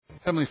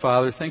Heavenly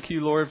Father, thank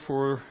you, Lord,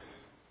 for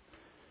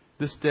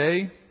this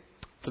day,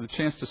 for the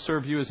chance to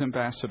serve you as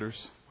ambassadors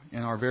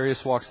in our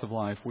various walks of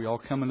life. We all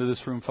come into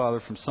this room, Father,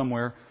 from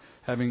somewhere,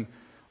 having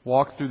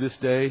walked through this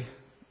day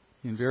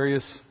in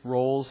various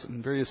roles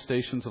and various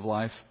stations of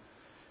life.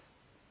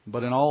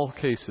 But in all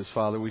cases,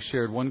 Father, we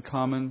shared one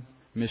common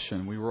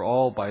mission. We were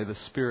all, by the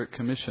Spirit,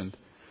 commissioned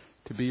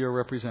to be your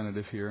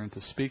representative here and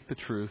to speak the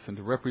truth and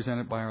to represent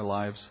it by our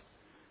lives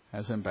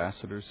as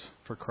ambassadors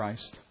for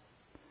Christ.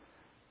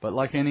 But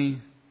like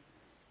any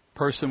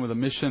person with a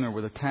mission or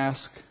with a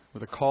task,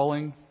 with a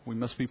calling, we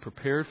must be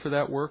prepared for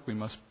that work. We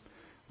must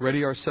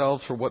ready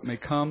ourselves for what may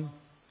come.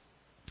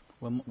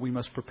 We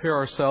must prepare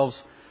ourselves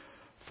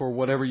for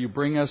whatever you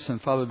bring us.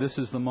 And Father, this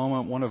is the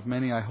moment, one of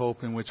many, I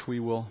hope, in which we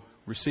will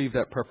receive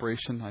that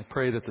preparation. I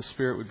pray that the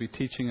Spirit would be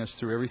teaching us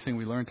through everything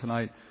we learn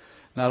tonight,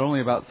 not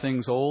only about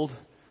things old,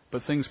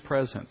 but things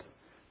present.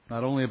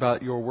 Not only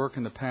about your work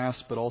in the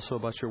past, but also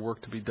about your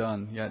work to be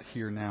done yet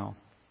here now.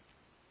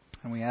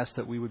 And we ask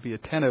that we would be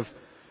attentive,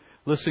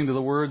 listening to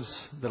the words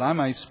that I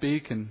might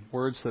speak and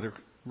words that are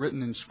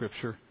written in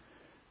Scripture,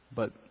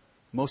 but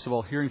most of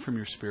all, hearing from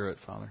your Spirit,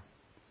 Father,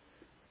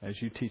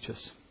 as you teach us.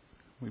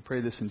 We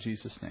pray this in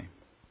Jesus' name.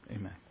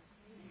 Amen.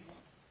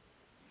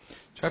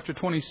 Chapter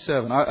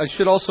 27. I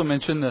should also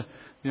mention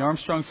the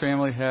Armstrong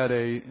family had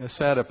a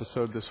sad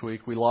episode this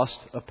week. We lost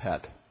a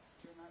pet.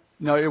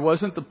 No, it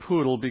wasn't the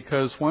poodle,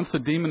 because once a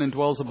demon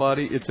indwells a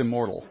body, it's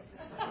immortal.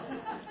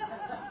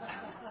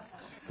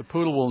 The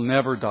poodle will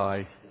never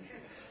die.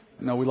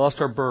 No, we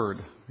lost our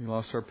bird. We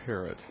lost our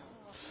parrot.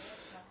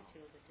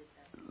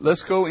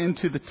 Let's go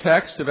into the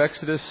text of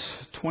Exodus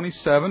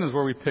 27 is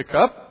where we pick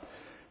up.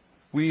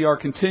 We are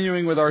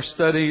continuing with our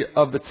study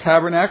of the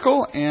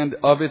tabernacle and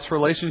of its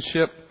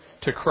relationship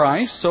to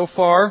Christ. So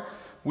far,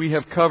 we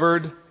have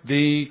covered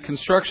the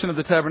construction of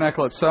the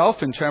tabernacle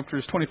itself in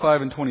chapters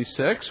 25 and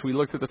 26. We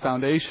looked at the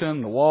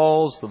foundation, the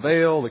walls, the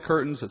veil, the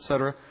curtains,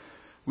 etc.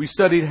 We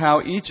studied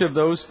how each of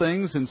those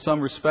things, in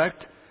some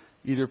respect,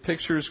 either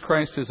pictures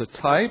Christ as a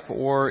type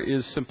or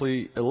is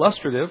simply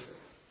illustrative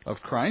of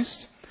Christ.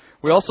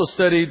 We also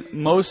studied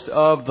most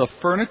of the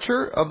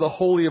furniture of the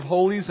Holy of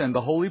Holies and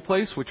the Holy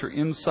Place, which are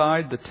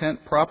inside the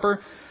tent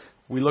proper.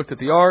 We looked at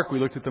the ark, we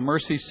looked at the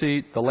mercy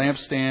seat, the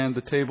lampstand,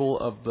 the table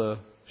of the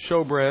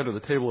showbread or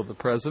the table of the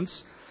presence.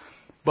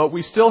 But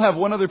we still have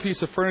one other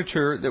piece of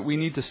furniture that we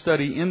need to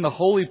study in the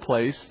holy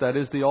place, that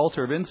is the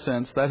altar of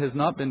incense. That has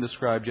not been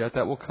described yet.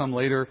 That will come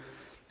later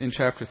in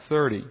chapter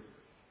 30.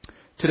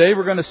 Today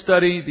we're going to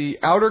study the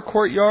outer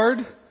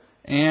courtyard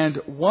and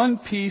one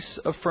piece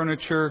of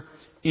furniture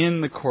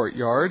in the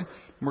courtyard.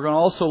 We're going to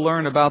also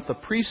learn about the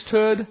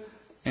priesthood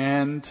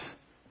and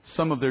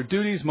some of their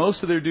duties.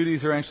 Most of their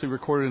duties are actually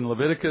recorded in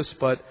Leviticus,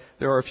 but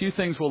there are a few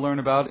things we'll learn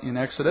about in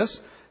Exodus.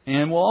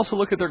 And we'll also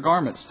look at their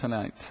garments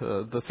tonight,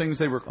 the things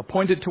they were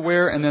appointed to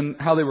wear, and then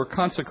how they were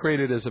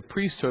consecrated as a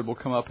priesthood will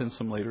come up in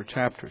some later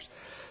chapters.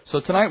 So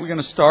tonight we're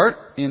going to start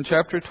in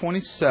chapter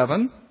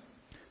 27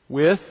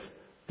 with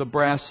the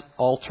brass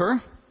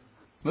altar.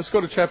 Let's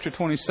go to chapter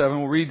 27.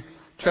 We'll read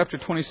chapter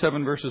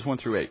 27, verses 1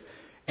 through 8.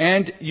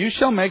 And you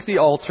shall make the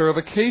altar of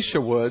acacia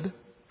wood,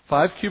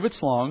 5 cubits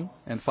long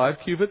and 5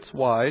 cubits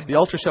wide. The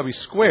altar shall be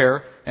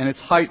square, and its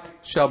height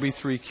shall be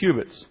 3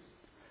 cubits.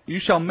 You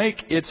shall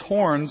make its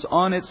horns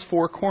on its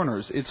 4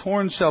 corners. Its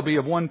horns shall be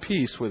of one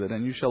piece with it,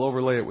 and you shall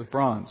overlay it with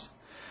bronze.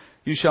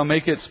 You shall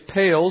make its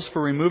pails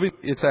for removing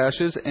its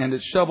ashes, and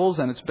its shovels,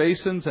 and its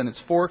basins, and its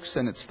forks,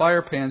 and its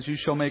fire pans. You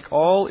shall make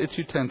all its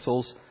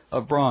utensils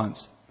of bronze.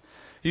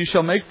 You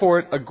shall make for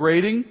it a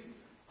grating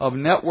of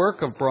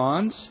network of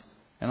bronze,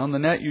 and on the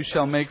net you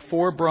shall make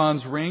 4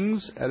 bronze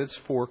rings at its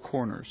 4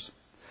 corners.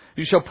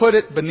 You shall put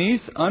it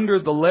beneath under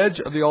the ledge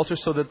of the altar,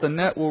 so that the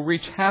net will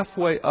reach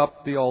halfway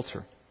up the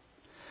altar.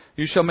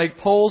 You shall make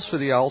poles for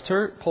the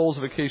altar, poles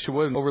of acacia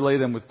wood, and overlay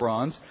them with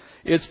bronze.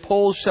 Its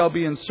poles shall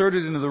be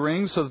inserted into the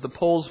rings, so that the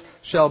poles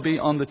shall be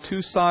on the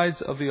 2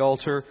 sides of the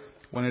altar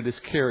when it is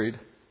carried.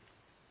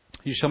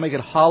 You shall make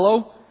it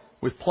hollow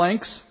with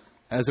planks,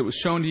 as it was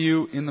shown to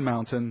you in the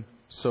mountain,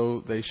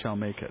 so they shall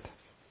make it.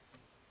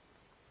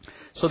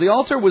 So the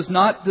altar was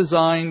not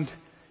designed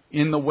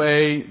in the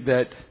way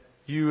that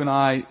you and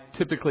I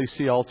typically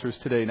see altars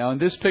today. Now in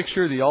this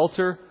picture, the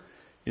altar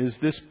is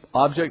this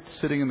object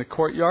sitting in the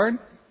courtyard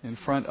in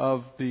front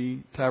of the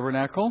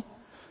tabernacle.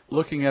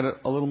 Looking at it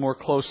a little more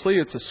closely,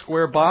 it's a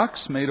square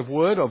box made of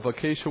wood, of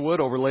acacia wood,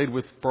 overlaid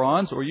with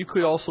bronze, or you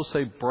could also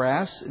say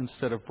brass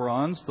instead of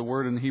bronze. The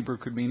word in Hebrew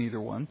could mean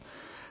either one.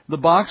 The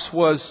box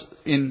was,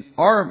 in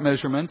our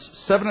measurements,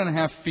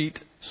 7.5 feet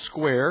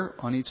square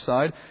on each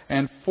side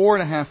and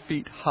 4.5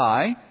 feet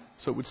high,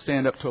 so it would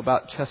stand up to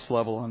about chest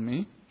level on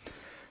me.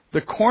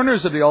 The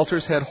corners of the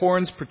altars had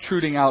horns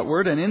protruding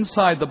outward, and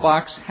inside the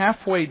box,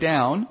 halfway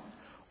down,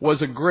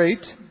 was a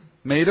grate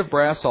made of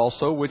brass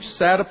also, which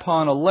sat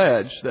upon a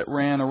ledge that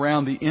ran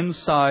around the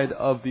inside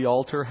of the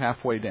altar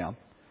halfway down.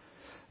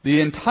 The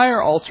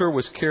entire altar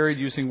was carried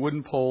using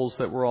wooden poles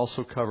that were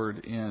also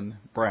covered in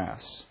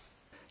brass.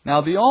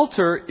 Now, the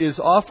altar is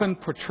often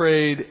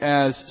portrayed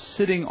as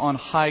sitting on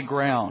high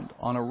ground,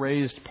 on a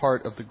raised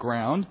part of the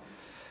ground.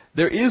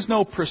 There is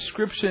no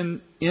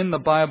prescription in the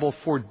Bible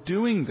for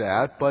doing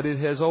that, but it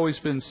has always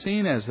been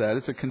seen as that.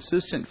 It's a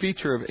consistent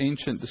feature of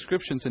ancient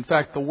descriptions. In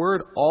fact, the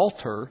word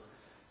altar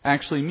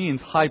actually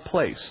means high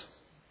place.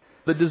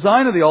 The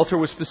design of the altar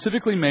was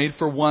specifically made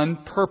for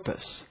one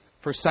purpose,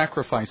 for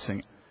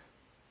sacrificing.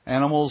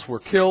 Animals were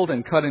killed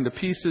and cut into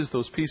pieces.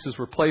 Those pieces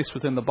were placed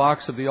within the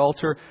box of the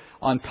altar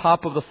on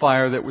top of the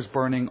fire that was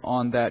burning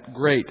on that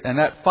grate. And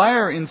that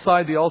fire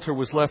inside the altar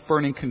was left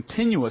burning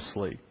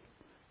continuously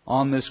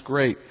on this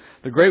grate.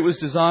 The grate was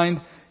designed,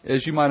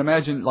 as you might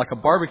imagine, like a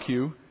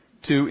barbecue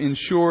to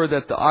ensure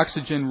that the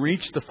oxygen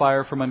reached the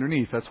fire from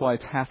underneath. That's why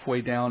it's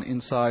halfway down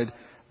inside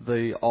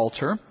the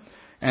altar.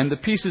 And the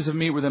pieces of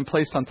meat were then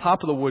placed on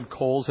top of the wood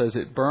coals as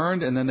it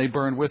burned, and then they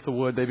burned with the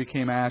wood. They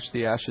became ash.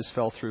 The ashes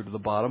fell through to the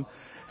bottom.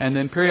 And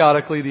then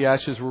periodically the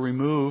ashes were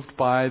removed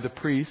by the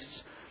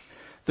priests.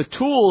 The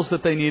tools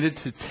that they needed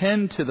to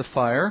tend to the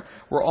fire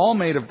were all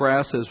made of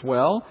brass as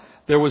well.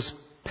 There was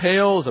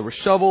pails, there were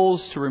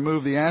shovels to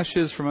remove the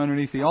ashes from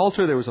underneath the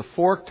altar. There was a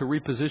fork to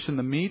reposition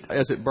the meat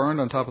as it burned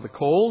on top of the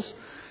coals.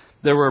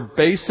 There were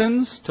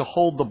basins to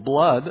hold the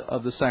blood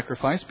of the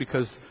sacrifice,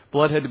 because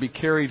blood had to be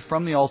carried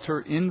from the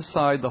altar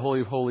inside the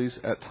Holy of Holies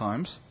at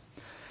times.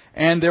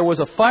 And there was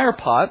a fire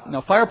pot.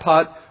 Now, fire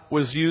pot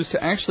was used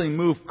to actually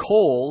move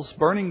coals,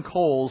 burning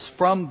coals,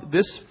 from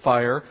this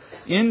fire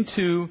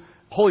into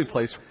holy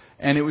place.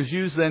 And it was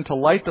used then to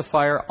light the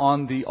fire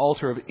on the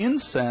altar of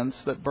incense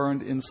that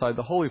burned inside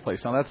the holy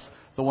place. Now, that's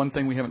the one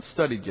thing we haven't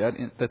studied yet,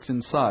 that's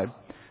inside.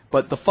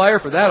 But the fire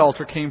for that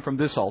altar came from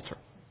this altar.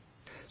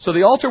 So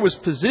the altar was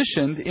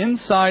positioned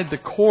inside the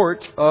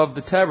court of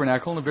the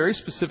tabernacle in a very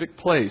specific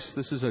place.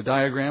 This is a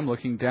diagram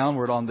looking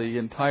downward on the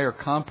entire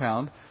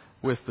compound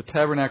with the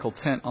tabernacle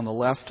tent on the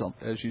left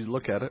as you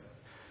look at it.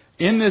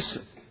 In this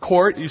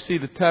court, you see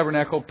the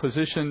tabernacle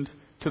positioned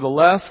to the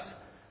left,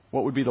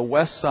 what would be the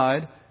west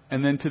side,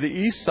 and then to the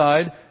east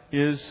side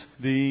is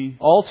the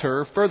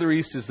altar. Further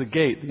east is the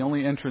gate, the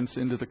only entrance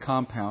into the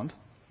compound.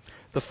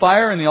 The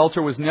fire in the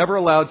altar was never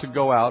allowed to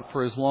go out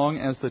for as long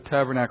as the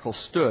tabernacle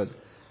stood.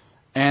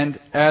 And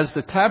as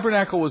the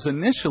tabernacle was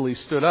initially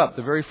stood up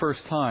the very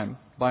first time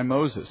by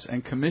Moses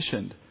and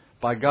commissioned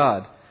by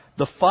God,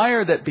 the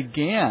fire that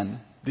began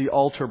the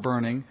altar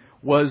burning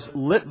was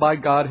lit by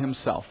God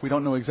Himself. We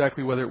don't know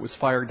exactly whether it was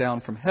fire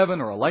down from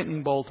heaven or a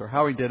lightning bolt or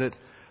how He did it,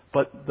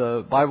 but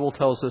the Bible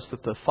tells us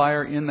that the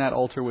fire in that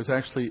altar was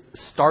actually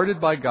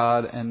started by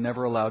God and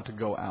never allowed to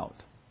go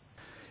out.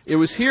 It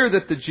was here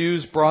that the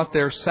Jews brought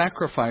their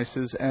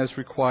sacrifices as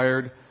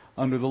required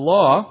under the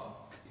law.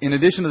 In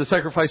addition to the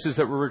sacrifices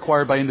that were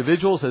required by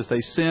individuals as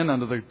they sinned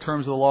under the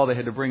terms of the law, they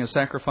had to bring a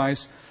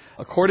sacrifice.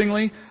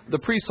 Accordingly, the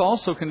priests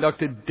also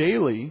conducted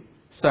daily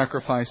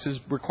sacrifices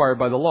required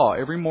by the law.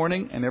 Every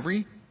morning and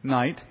every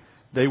night,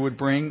 they would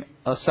bring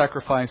a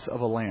sacrifice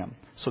of a lamb.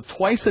 So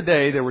twice a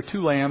day, there were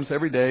 2 lambs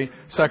every day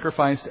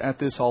sacrificed at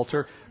this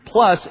altar.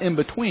 Plus, in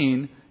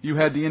between, you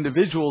had the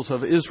individuals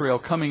of Israel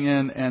coming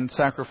in and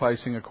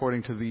sacrificing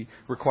according to the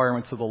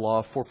requirements of the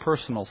law for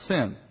personal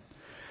sin.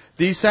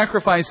 These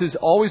sacrifices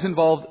always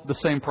involved the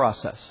same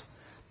process.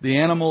 The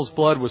animal's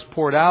blood was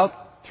poured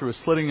out through a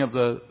slitting of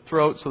the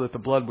throat so that the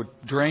blood would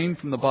drain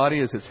from the body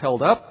as it's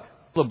held up.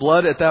 The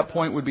blood at that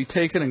point would be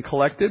taken and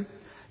collected.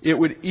 It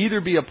would either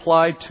be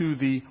applied to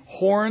the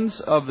horns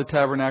of the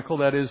tabernacle,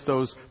 that is,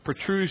 those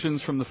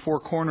protrusions from the 4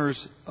 corners,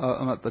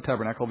 not the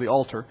tabernacle, the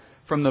altar,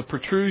 from the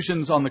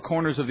protrusions on the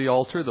corners of the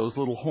altar, those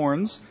little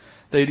horns.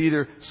 They'd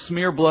either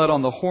smear blood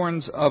on the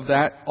horns of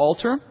that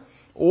altar,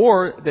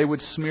 or they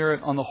would smear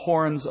it on the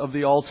horns of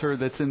the altar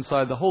that's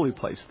inside the holy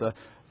place, the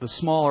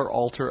smaller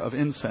altar of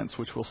incense,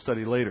 which we'll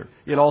study later.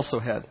 It also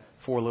had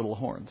 4 little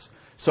horns.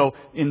 So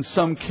in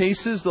some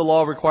cases, the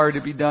law required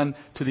it be done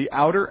to the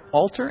outer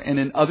altar, and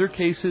in other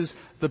cases,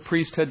 the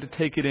priest had to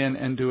take it in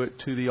and do it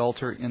to the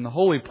altar in the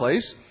holy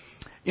place.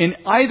 In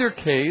either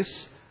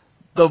case,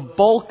 the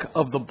bulk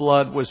of the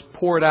blood was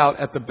poured out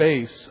at the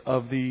base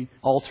of the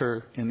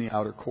altar in the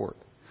outer court.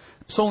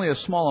 So only a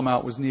small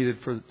amount was needed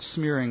for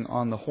smearing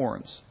on the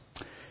horns.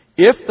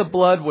 If the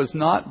blood was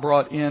not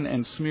brought in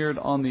and smeared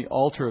on the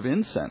altar of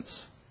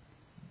incense,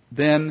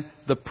 then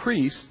the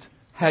priest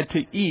had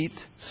to eat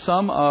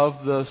some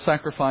of the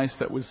sacrifice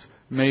that was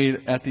made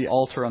at the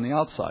altar on the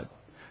outside.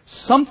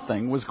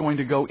 Something was going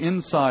to go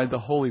inside the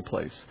holy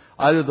place,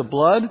 either the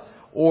blood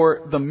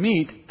or the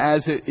meat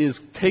as it is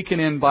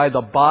taken in by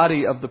the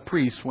body of the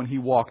priest when he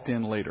walked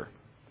in later.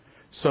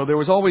 So there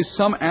was always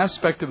some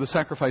aspect of the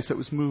sacrifice that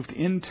was moved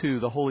into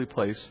the holy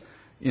place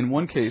in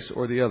one case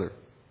or the other.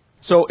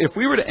 So if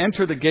we were to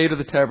enter the gate of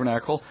the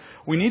tabernacle,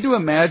 we need to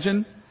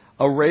imagine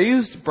a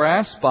raised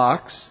brass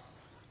box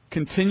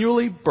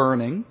continually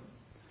burning,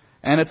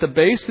 and at the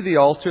base of the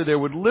altar there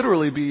would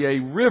literally be a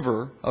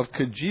river of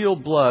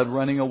congealed blood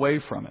running away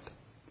from it.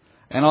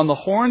 And on the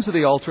horns of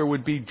the altar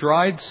would be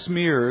dried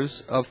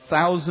smears of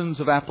thousands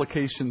of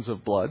applications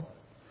of blood,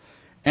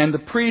 and the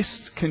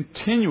priest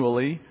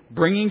continually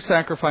bringing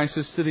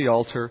sacrifices to the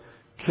altar,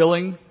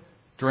 killing,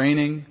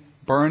 draining,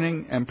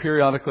 burning, and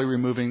periodically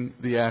removing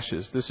the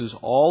ashes. This is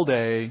all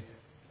day,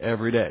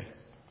 every day.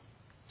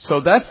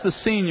 So that's the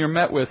scene you're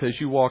met with as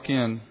you walk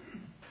in.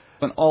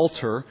 An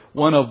altar,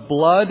 one of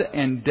blood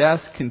and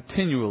death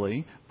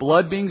continually,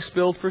 blood being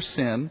spilled for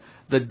sin,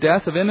 the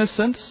death of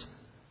innocence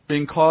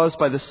being caused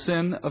by the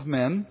sin of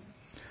men,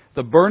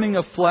 the burning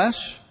of flesh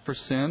for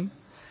sin,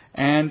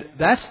 and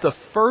that's the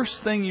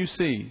first thing you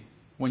see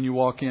when you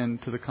walk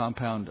into the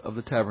compound of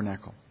the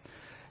tabernacle.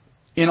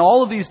 In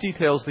all of these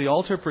details, the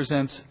altar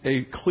presents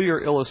a clear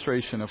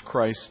illustration of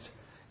Christ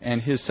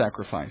and His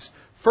sacrifice.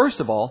 First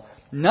of all,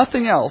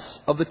 nothing else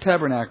of the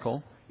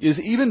tabernacle is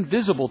even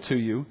visible to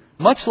you,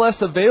 much less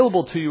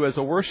available to you as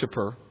a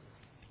worshiper,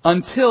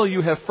 until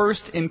you have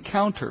first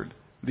encountered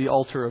the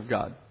altar of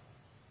God.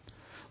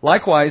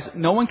 Likewise,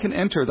 no one can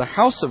enter the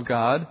house of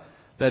God,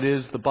 that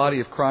is, the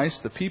body of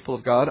Christ, the people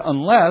of God,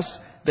 unless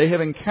they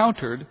have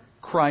encountered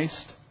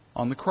Christ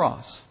on the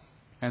cross.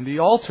 And the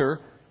altar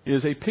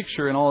is a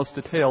picture in all its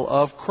detail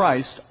of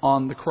Christ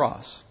on the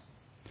cross.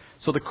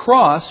 So the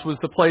cross was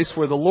the place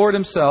where the Lord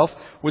Himself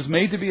was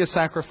made to be a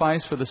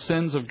sacrifice for the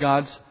sins of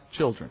God's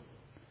children.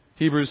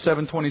 Hebrews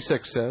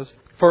 7:26 says,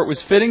 "For it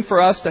was fitting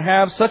for us to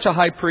have such a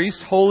high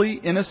priest, holy,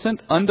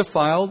 innocent,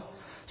 undefiled,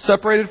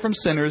 separated from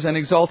sinners, and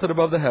exalted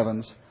above the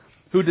heavens,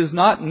 who does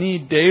not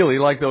need daily,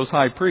 like those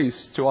high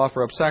priests, to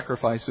offer up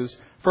sacrifices,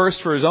 first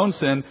for His own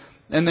sin,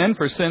 and then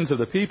for sins of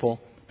the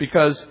people,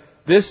 because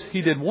this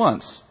He did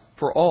once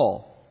for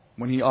all,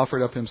 when He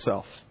offered up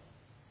Himself."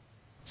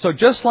 So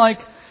just like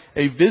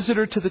a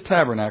visitor to the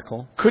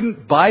tabernacle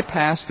couldn't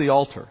bypass the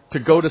altar to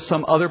go to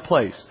some other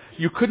place,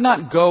 you could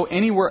not go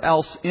anywhere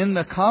else in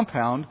the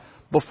compound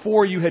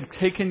before you had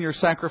taken your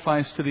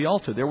sacrifice to the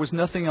altar. There was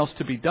nothing else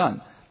to be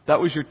done.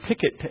 That was your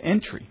ticket to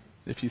entry,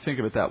 if you think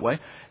of it that way.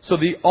 So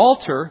the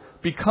altar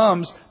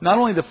becomes not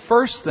only the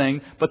first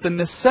thing, but the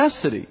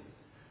necessity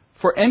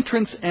for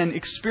entrance and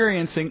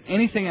experiencing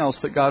anything else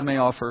that God may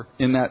offer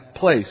in that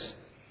place.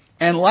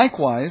 And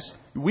likewise,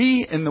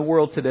 we in the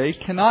world today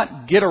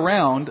cannot get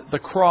around the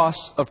cross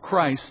of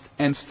Christ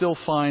and still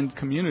find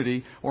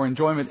community or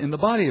enjoyment in the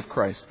body of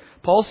Christ.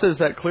 Paul says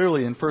that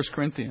clearly in 1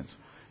 Corinthians.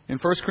 In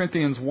 1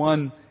 Corinthians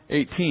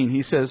 1:18,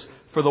 he says,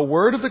 "For the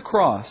word of the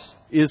cross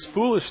is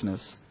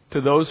foolishness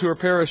to those who are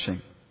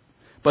perishing.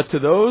 But to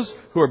those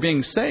who are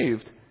being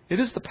saved, it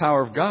is the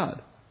power of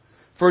God.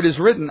 For it is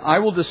written, I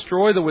will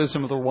destroy the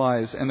wisdom of the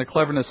wise, and the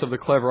cleverness of the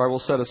clever I will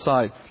set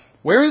aside.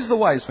 Where is the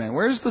wise man?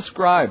 Where is the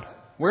scribe?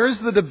 Where is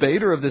the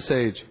debater of this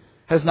age?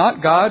 Has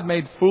not God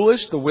made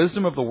foolish the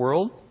wisdom of the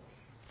world?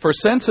 For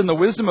since in the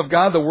wisdom of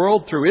God the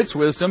world through its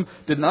wisdom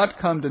did not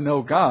come to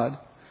know God,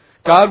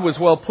 God was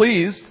well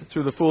pleased,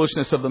 through the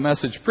foolishness of the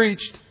message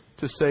preached,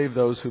 to save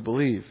those who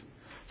believe.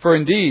 For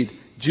indeed,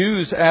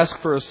 Jews ask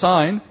for a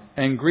sign,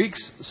 and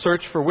Greeks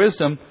search for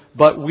wisdom,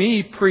 but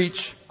we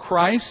preach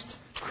Christ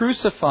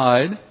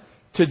crucified,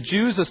 to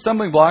Jews a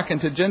stumbling block,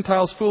 and to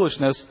Gentiles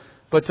foolishness,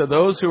 but to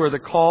those who are the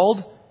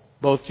called,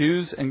 both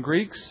Jews and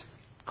Greeks,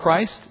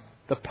 Christ,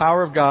 the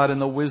power of God and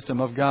the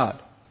wisdom of God."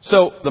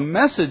 So the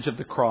message of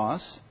the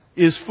cross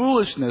is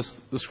foolishness,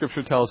 the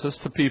Scripture tells us,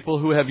 to people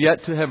who have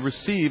yet to have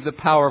received the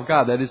power of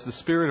God. That is the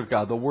Spirit of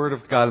God, the Word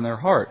of God in their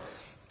heart.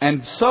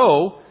 And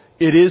so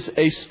it is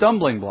a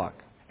stumbling block.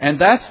 And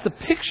that's the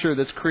picture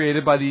that's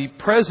created by the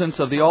presence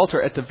of the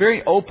altar at the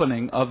very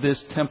opening of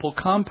this temple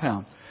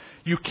compound.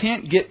 You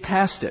can't get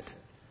past it.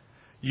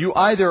 You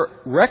either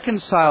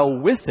reconcile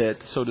with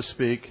it, so to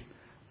speak,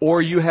 or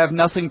you have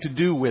nothing to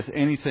do with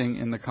anything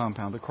in the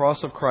compound. The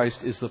cross of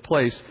Christ is the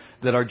place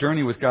that our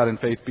journey with God in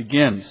faith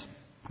begins.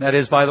 That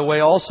is, by the way,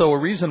 also a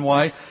reason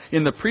why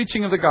in the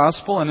preaching of the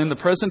gospel and in the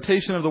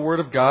presentation of the Word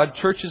of God,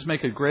 churches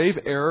make a grave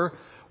error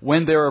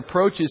when their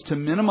approach is to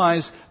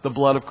minimize the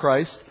blood of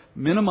Christ,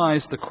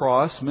 minimize the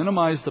cross,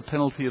 minimize the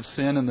penalty of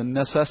sin and the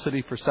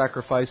necessity for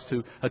sacrifice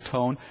to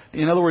atone.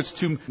 In other words,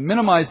 to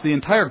minimize the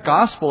entire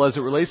gospel as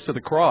it relates to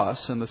the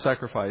cross and the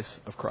sacrifice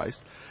of Christ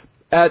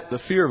at the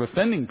fear of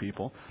offending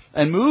people,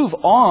 and move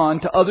on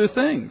to other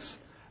things.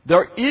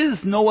 There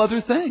is no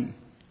other thing.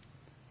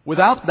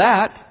 Without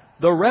that,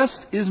 the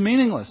rest is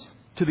meaningless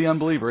to the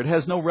unbeliever. It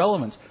has no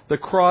relevance. The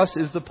cross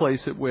is the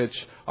place at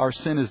which our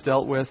sin is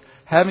dealt with.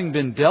 Having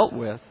been dealt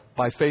with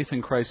by faith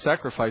in Christ's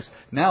sacrifice,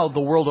 now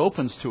the world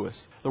opens to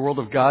us. The world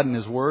of God and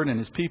His Word and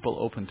His people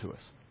open to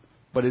us.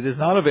 But it is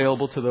not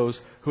available to those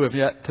who have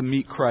yet to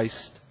meet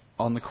Christ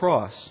on the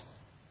cross.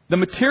 The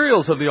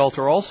materials of the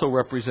altar also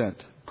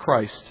represent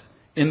Christ,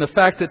 in the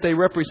fact that they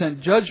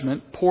represent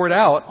judgment poured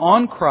out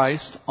on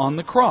Christ on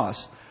the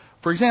cross.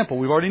 For example,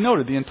 we've already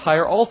noted the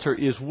entire altar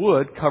is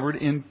wood covered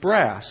in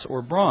brass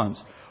or bronze.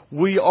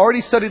 We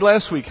already studied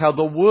last week how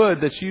the wood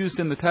that's used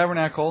in the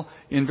tabernacle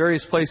in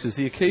various places,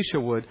 the acacia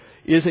wood,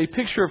 is a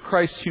picture of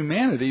Christ's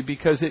humanity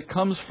because it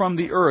comes from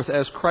the earth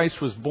as Christ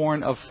was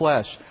born of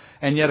flesh.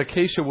 And yet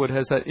acacia wood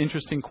has that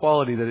interesting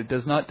quality that it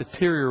does not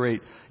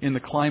deteriorate in the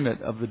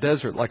climate of the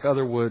desert like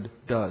other wood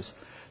does.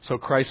 So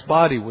Christ's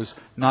body was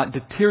not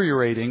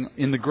deteriorating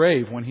in the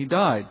grave when He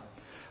died.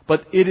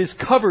 But it is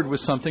covered with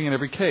something in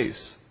every case.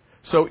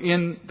 So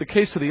in the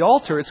case of the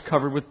altar, it's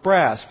covered with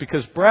brass,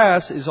 because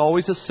brass is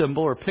always a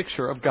symbol or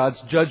picture of God's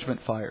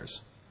judgment fires.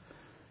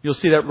 You'll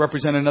see that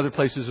represented in other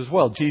places as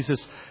well.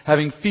 Jesus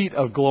having feet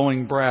of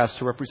glowing brass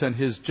to represent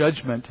His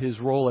judgment, His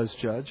role as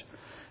judge.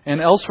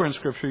 And elsewhere in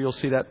Scripture, you'll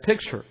see that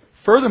picture.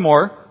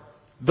 Furthermore,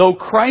 though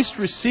Christ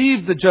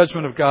received the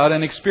judgment of God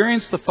and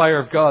experienced the fire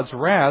of God's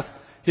wrath,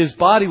 His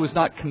body was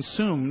not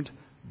consumed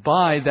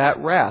by that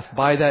wrath,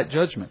 by that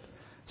judgment.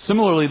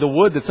 Similarly, the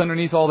wood that's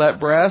underneath all that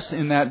brass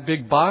in that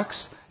big box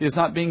is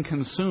not being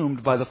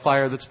consumed by the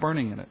fire that's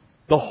burning in it.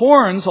 The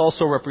horns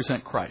also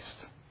represent Christ.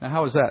 Now,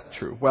 how is that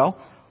true? Well,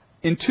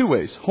 in two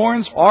ways.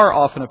 Horns are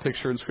often a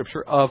picture in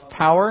Scripture of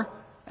power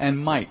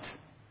and might.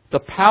 The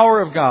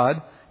power of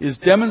God is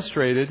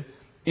demonstrated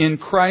in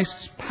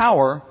Christ's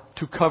power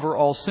to cover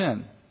all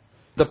sin.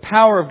 The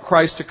power of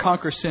Christ to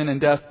conquer sin and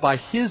death by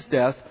His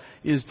death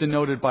is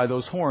denoted by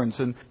those horns.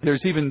 And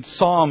there's even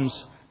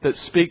psalms that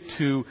speak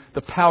to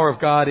the power of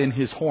God in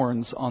His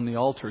horns on the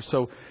altar.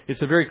 So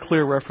it's a very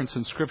clear reference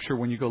in Scripture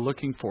when you go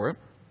looking for it.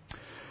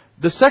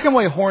 The second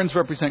way horns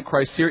represent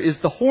Christ here is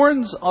the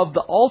horns of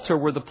the altar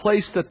were the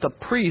place that the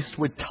priest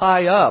would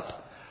tie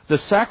up the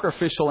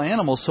sacrificial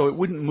animal so it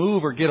wouldn't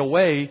move or get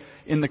away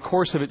in the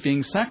course of it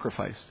being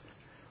sacrificed.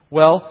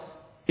 Well,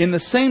 in the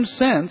same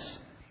sense,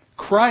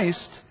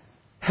 Christ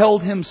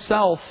held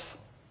Himself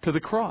to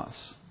the cross.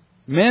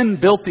 Men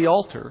built the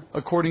altar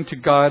according to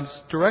God's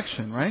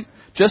direction, right?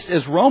 Just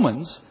as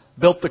Romans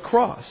built the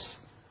cross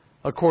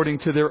according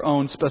to their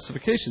own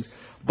specifications.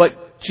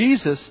 But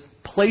Jesus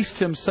placed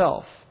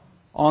Himself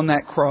on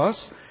that cross,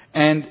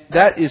 and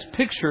that is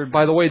pictured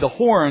by the way the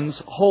horns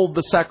hold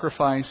the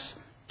sacrifice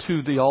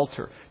to the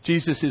altar.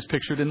 Jesus is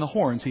pictured in the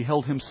horns. He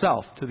held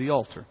Himself to the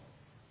altar.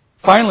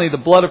 Finally, the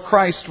blood of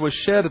Christ was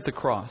shed at the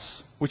cross,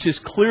 which is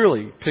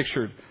clearly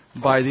pictured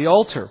by the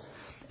altar.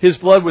 His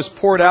blood was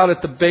poured out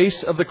at the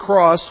base of the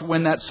cross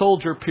when that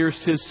soldier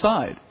pierced His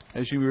side,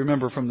 as you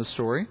remember from the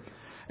story.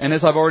 And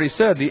as I've already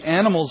said, the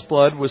animal's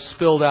blood was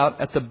spilled out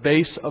at the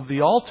base of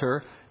the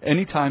altar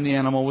anytime the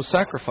animal was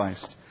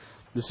sacrificed.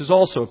 This is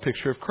also a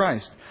picture of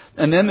Christ.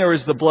 And then there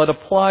is the blood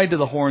applied to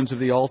the horns of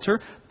the altar.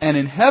 And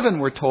in heaven,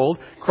 we're told,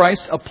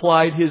 Christ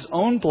applied His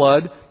own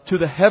blood to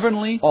the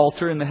heavenly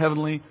altar in the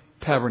heavenly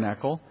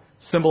tabernacle,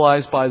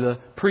 symbolized by the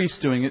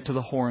priest doing it to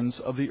the horns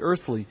of the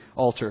earthly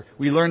altar.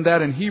 We learned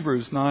that in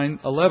Hebrews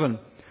 9:11.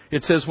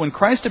 It says, when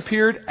Christ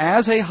appeared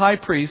as a high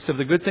priest of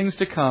the good things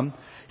to come,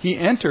 He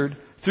entered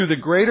through the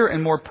greater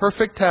and more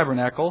perfect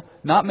tabernacle,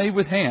 not made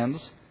with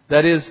hands,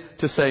 that is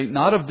to say,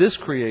 not of this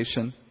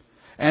creation,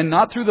 and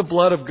not through the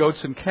blood of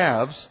goats and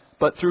calves,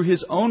 but through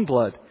His own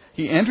blood.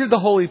 He entered the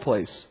holy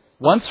place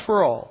once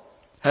for all,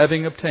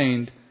 having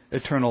obtained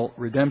eternal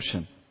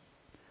redemption.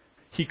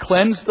 He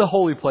cleansed the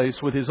holy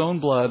place with His own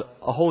blood,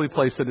 a holy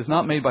place that is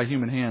not made by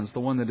human hands,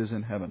 the one that is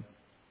in heaven.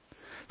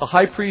 The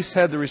high priest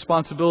had the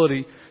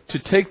responsibility to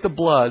take the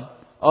blood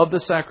of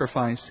the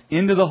sacrifice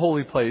into the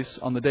holy place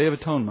on the Day of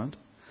Atonement.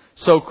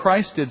 So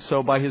Christ did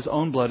so by His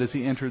own blood as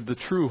He entered the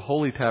true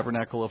holy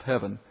tabernacle of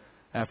heaven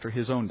after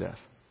His own death.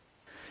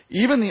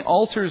 Even the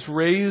altar's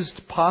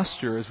raised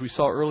posture, as we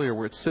saw earlier,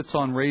 where it sits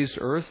on raised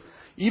earth,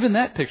 even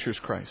that pictures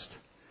Christ,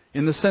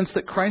 in the sense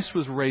that Christ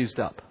was raised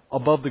up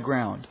above the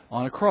ground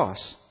on a cross.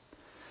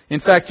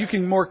 In fact, you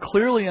can more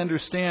clearly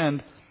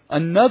understand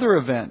another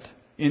event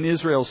in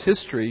Israel's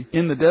history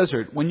in the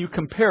desert when you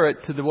compare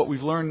it to what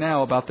we've learned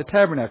now about the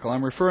tabernacle.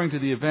 I'm referring to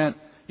the event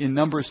in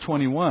Numbers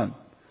 21,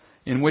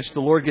 in which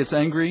the Lord gets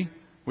angry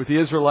with the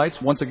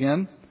Israelites once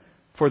again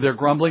for their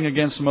grumbling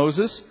against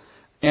Moses.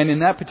 And in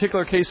that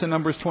particular case in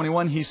Numbers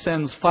 21, He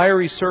sends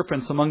fiery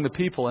serpents among the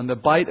people, and the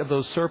bite of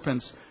those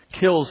serpents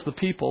kills the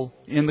people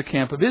in the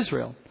camp of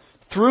Israel.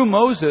 Through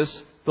Moses,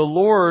 the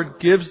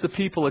Lord gives the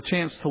people a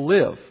chance to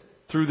live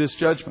through this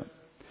judgment.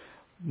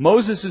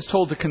 Moses is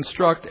told to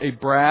construct a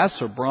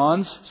brass or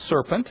bronze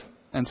serpent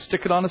and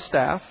stick it on a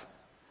staff,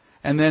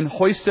 and then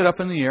hoist it up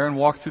in the air and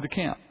walk through the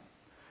camp.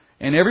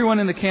 And everyone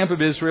in the camp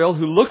of Israel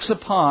who looks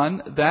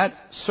upon that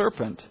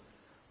serpent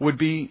would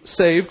be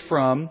saved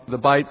from the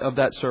bite of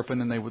that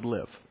serpent, and they would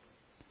live.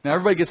 Now,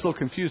 everybody gets a little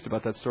confused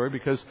about that story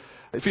because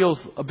it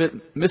feels a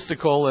bit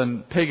mystical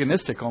and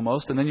paganistic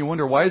almost. And then you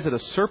wonder, why is it a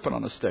serpent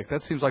on a stick?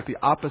 That seems like the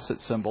opposite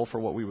symbol for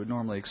what we would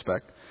normally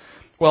expect.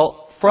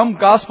 Well, from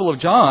Gospel of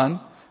John,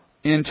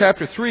 in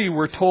chapter 3,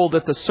 we're told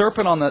that the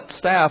serpent on that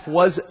staff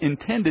was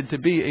intended to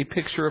be a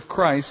picture of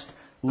Christ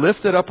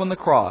lifted up on the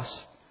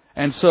cross.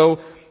 And so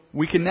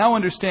we can now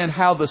understand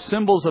how the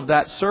symbols of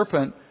that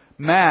serpent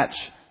match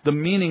the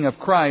meaning of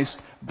Christ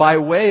by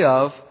way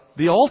of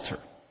the altar.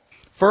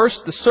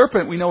 First, the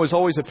serpent we know is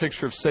always a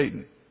picture of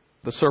Satan,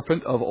 the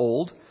serpent of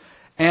old,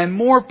 and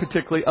more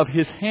particularly of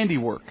his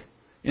handiwork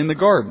in the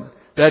garden.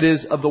 That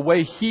is, of the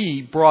way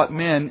he brought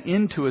men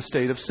into a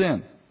state of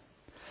sin.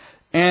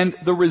 And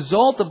the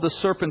result of the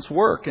serpent's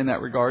work in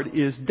that regard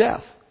is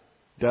death.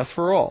 Death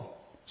for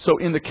all. So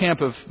in the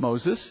camp of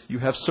Moses, you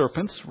have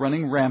serpents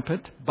running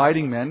rampant,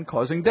 biting men,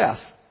 causing death.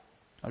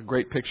 A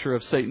great picture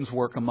of Satan's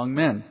work among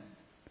men.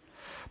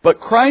 But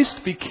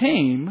Christ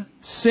became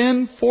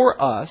sin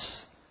for us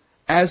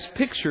as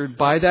pictured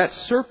by that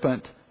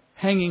serpent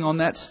hanging on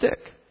that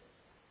stick.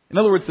 In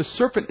other words, the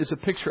serpent is a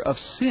picture of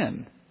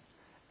sin.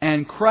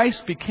 And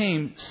Christ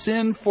became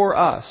sin for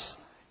us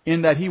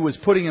in that He was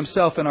putting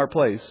Himself in our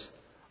place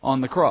on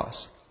the cross.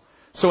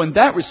 So in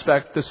that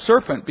respect, the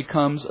serpent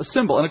becomes a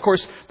symbol. And of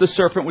course, the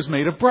serpent was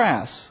made of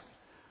brass,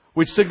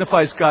 which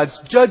signifies God's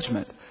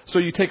judgment. So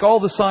you take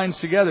all the signs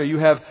together. You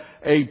have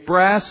a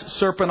brass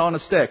serpent on a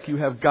stick. You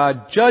have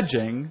God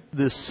judging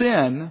the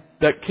sin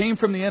that came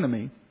from the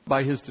enemy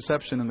by his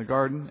deception in the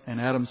garden and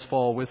Adam's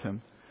fall with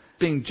him,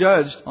 being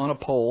judged on a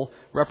pole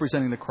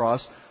representing the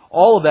cross.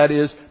 All of that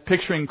is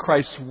picturing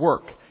Christ's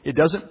work. It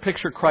doesn't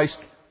picture Christ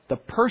the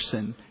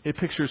person. It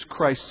pictures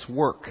Christ's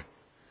work.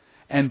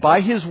 And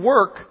by His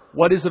work,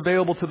 what is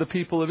available to the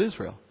people of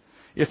Israel?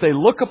 If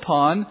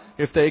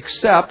they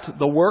accept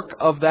the work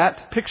of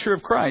that picture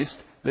of Christ,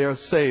 they are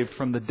saved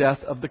from the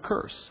death of the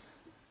curse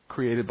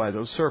created by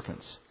those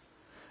serpents.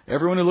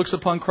 Everyone who looks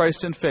upon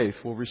Christ in faith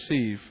will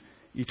receive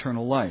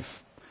eternal life.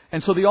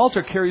 And so the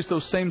altar carries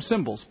those same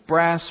symbols.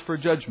 Brass for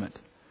judgment.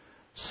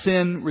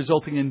 Sin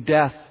resulting in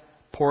death,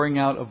 pouring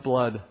out of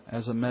blood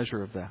as a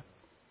measure of that.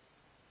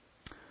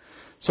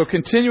 So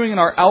continuing in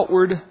our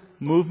outward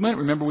movement,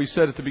 remember we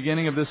said at the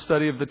beginning of this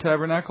study of the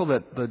tabernacle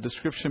that the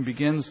description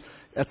begins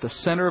at the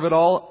center of it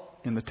all,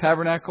 in the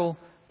tabernacle,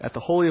 at the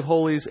Holy of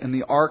Holies, and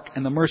the Ark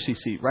and the mercy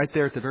seat, right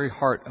there at the very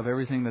heart of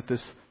everything that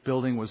this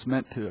building was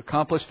meant to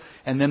accomplish.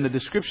 And then the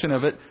description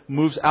of it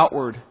moves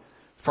outward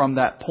from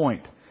that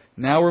point.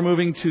 Now we're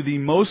moving to the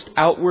most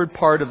outward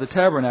part of the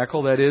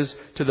tabernacle, that is,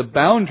 to the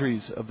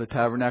boundaries of the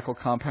tabernacle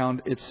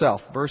compound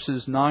itself.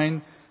 Verses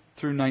 9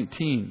 through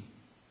 19.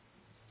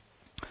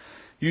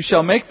 You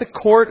shall make the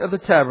court of the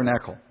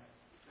tabernacle.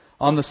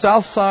 On the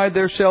south side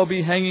there shall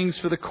be hangings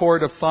for the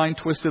court of fine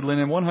twisted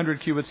linen,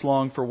 100 cubits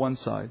long for one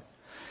side.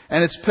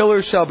 And its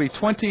pillars shall be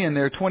 20, and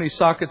their 20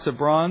 sockets of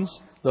bronze.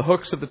 The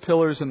hooks of the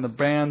pillars and the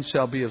bands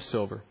shall be of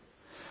silver.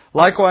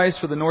 Likewise,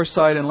 for the north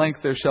side in length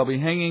there shall be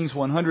hangings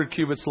 100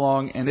 cubits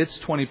long, and its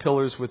 20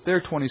 pillars with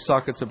their 20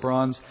 sockets of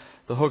bronze.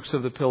 The hooks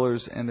of the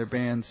pillars and their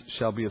bands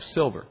shall be of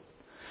silver.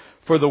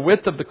 For the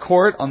width of the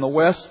court on the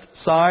west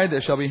side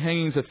there shall be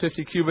hangings of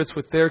 50 cubits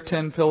with their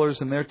 10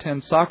 pillars and their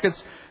 10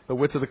 sockets. The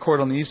width of the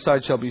court on the east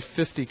side shall be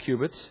 50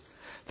 cubits.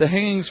 The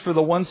hangings for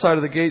the one side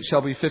of the gate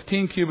shall be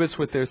 15 cubits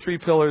with their 3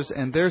 pillars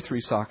and their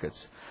 3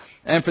 sockets.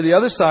 And for the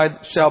other side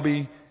shall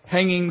be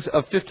hangings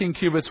of 15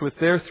 cubits with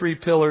their 3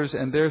 pillars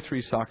and their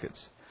 3 sockets.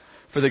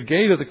 For the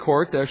gate of the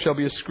court there shall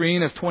be a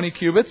screen of 20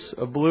 cubits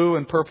of blue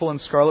and purple and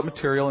scarlet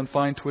material and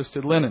fine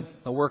twisted linen,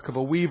 the work of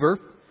a weaver,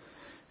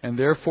 and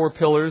their 4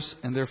 pillars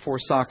and their 4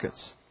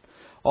 sockets.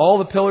 All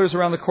the pillars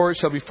around the court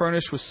shall be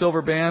furnished with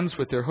silver bands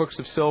with their hooks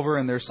of silver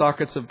and their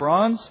sockets of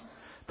bronze.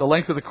 The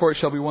length of the court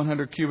shall be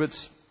 100 cubits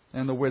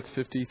and the width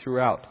 50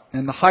 throughout.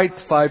 And the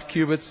height 5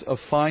 cubits of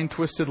fine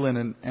twisted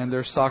linen and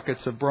their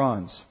sockets of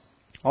bronze.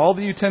 All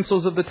the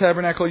utensils of the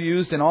tabernacle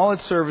used in all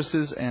its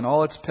services and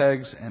all its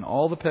pegs and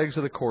all the pegs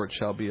of the court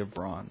shall be of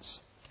bronze.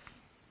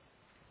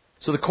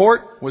 So the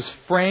court was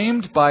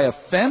framed by a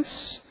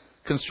fence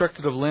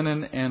constructed of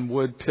linen and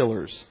wood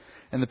pillars.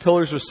 And the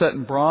pillars were set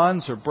in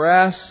bronze or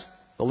brass.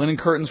 The linen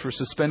curtains were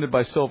suspended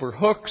by silver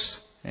hooks.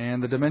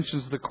 And the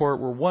dimensions of the court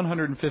were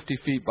 150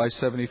 feet by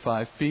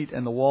 75 feet.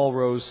 And the wall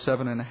rose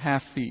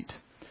 7.5 feet.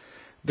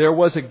 There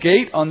was a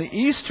gate on the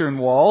eastern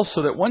wall,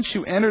 so that once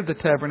you entered the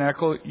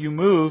tabernacle, you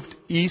moved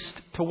east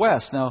to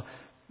west. Now,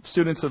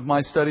 students of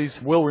my studies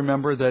will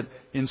remember that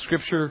in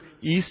Scripture,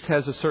 east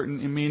has a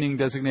certain meaning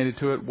designated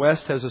to it.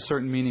 West has a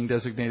certain meaning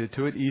designated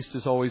to it. East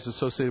is always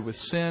associated with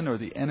sin or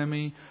the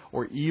enemy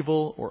or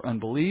evil or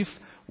unbelief.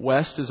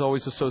 West is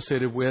always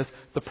associated with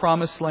the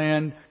promised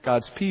land,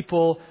 God's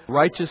people,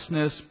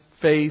 righteousness,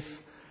 faith.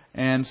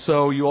 And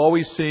so you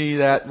always see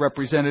that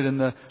represented in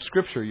the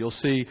Scripture. You'll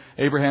see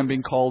Abraham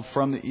being called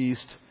from the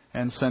east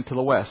and sent to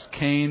the west.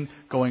 Cain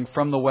going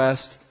from the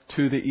west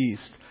to the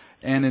east.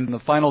 And in the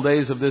final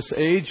days of this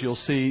age, you'll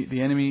see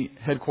the enemy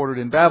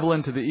headquartered in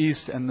Babylon to the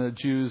east and the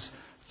Jews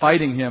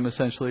fighting him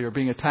essentially, or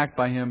being attacked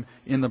by him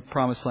in the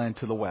promised land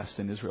to the west,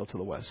 in Israel to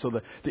the west. So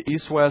the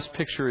east-west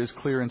picture is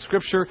clear in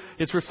Scripture.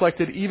 It's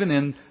reflected even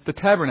in the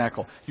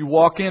tabernacle. You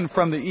walk in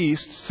from the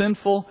east,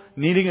 sinful,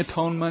 needing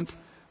atonement,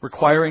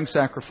 requiring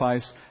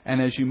sacrifice,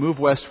 and as you move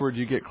westward,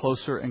 you get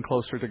closer and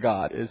closer to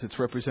God, as it's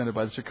represented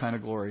by the Shekinah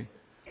glory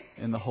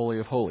in the Holy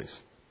of Holies.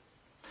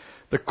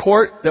 The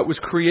court that was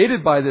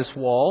created by this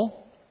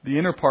wall, the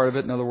inner part of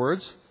it, in other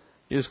words,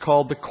 is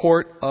called the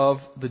court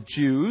of the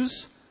Jews.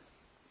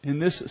 In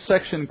this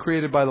section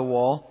created by the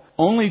wall,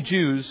 only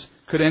Jews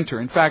could enter.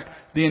 In fact,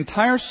 the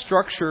entire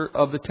structure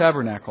of the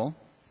tabernacle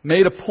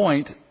made a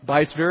point,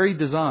 by its very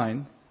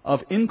design,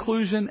 of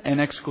inclusion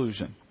and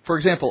exclusion. For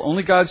example,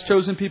 only God's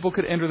chosen people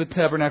could enter the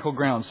tabernacle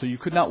grounds, so you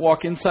could not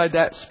walk inside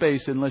that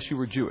space unless you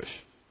were Jewish.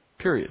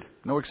 Period.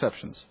 No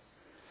exceptions.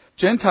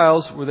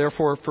 Gentiles were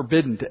therefore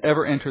forbidden to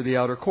ever enter the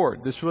outer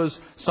court. This was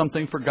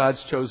something for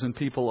God's chosen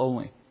people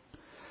only.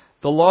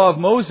 The law of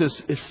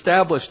Moses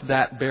established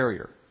that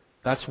barrier.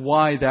 That's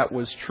why that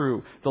was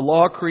true. The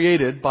law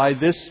created by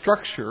this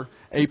structure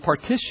a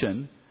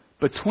partition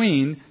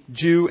between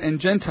Jew and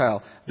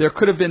Gentile. There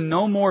could have been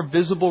no more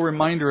visible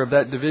reminder of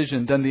that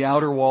division than the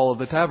outer wall of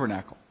the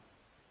tabernacle.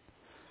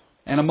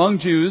 And among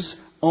Jews,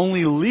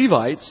 only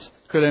Levites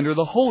could enter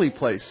the holy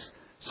place.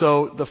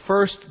 So the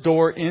first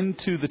door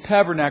into the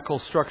tabernacle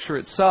structure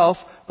itself,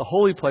 the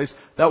holy place,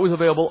 that was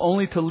available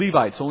only to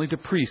Levites, only to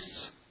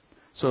priests.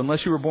 So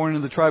unless you were born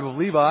in the tribe of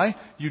Levi,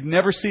 you'd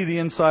never see the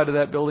inside of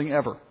that building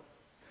ever.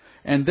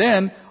 And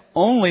then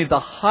only the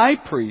high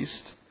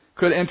priest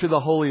could enter the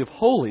Holy of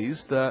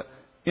Holies, the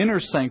inner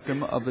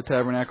sanctum of the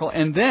tabernacle,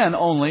 and then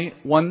only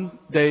one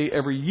day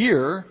every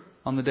year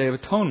on the Day of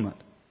Atonement.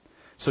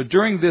 So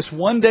during this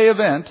one-day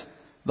event,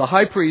 the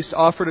high priest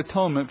offered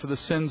atonement for the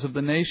sins of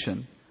the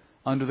nation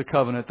under the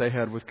covenant they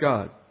had with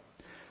God.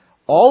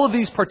 All of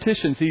these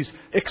partitions, these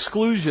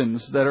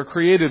exclusions that are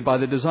created by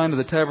the design of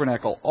the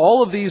tabernacle,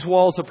 all of these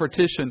walls of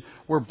partition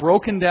were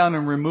broken down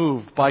and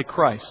removed by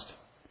Christ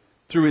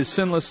through His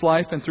sinless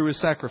life and through His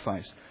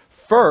sacrifice.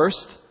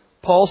 First,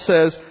 Paul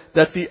says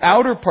that the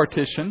outer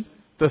partition,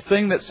 the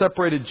thing that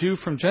separated Jew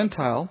from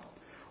Gentile,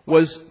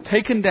 was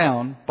taken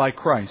down by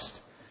Christ.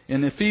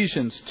 In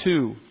Ephesians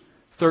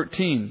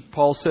 2:13,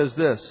 Paul says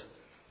this,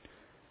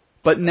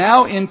 "But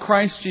now in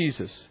Christ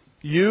Jesus,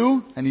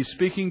 you," and he's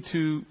speaking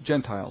to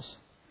Gentiles,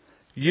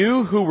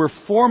 "you who were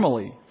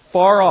formerly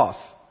far off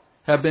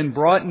have been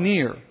brought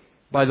near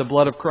by the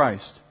blood of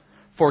Christ.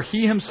 For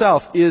He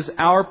Himself is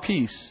our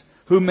peace,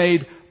 who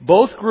made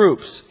both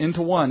groups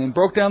into one and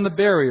broke down the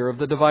barrier of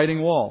the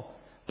dividing wall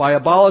by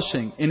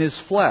abolishing in His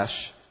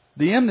flesh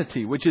the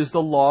enmity, which is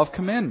the law of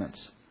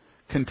commandments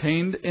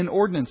contained in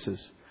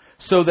ordinances,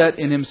 so that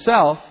in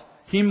Himself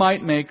He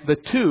might make the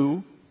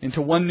two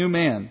into one new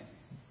man,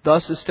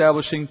 thus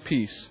establishing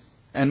peace,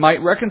 and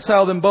might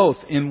reconcile them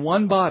both in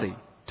one body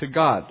to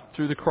God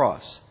through the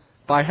cross,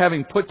 by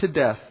having put to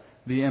death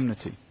the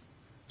enmity."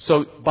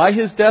 So by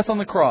His death on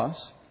the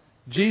cross,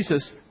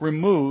 Jesus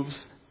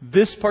removes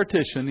this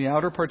partition, the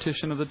outer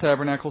partition of the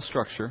tabernacle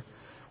structure,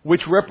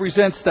 which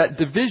represents that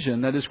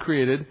division that is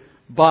created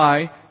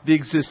by the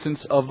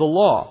existence of the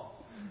law.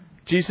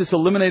 Jesus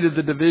eliminated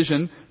the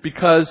division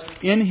because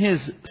in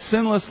His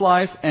sinless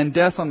life and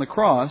death on the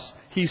cross,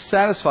 He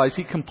satisfies,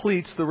 He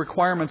completes the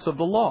requirements of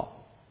the law.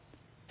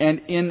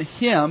 And in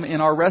Him, in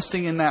our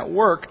resting in that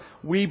work,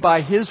 we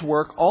by His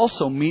work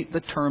also meet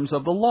the terms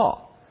of the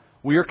law.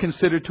 We are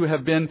considered to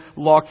have been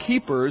law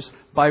keepers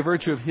by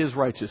virtue of His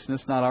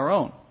righteousness, not our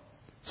own.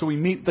 So we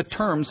meet the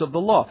terms of the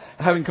law.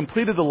 Having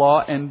completed the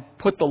law and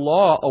put the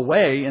law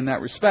away in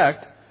that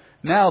respect,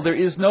 now there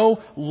is no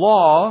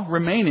law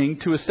remaining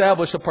to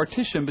establish a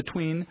partition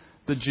between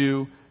the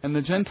Jew and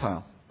the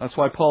Gentile. That's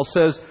why Paul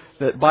says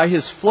that by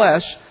His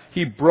flesh,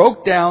 He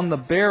broke down the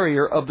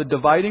barrier of the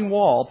dividing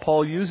wall.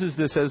 Paul uses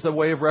this as a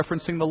way of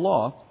referencing the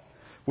law,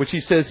 which he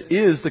says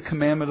is the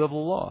commandment of the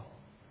law.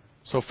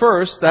 So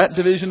first, that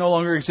division no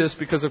longer exists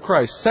because of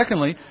Christ.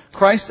 Secondly,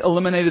 Christ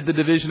eliminated the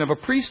division of a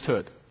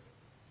priesthood.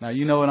 Now,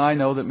 you know and I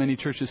know that many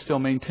churches still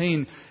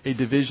maintain a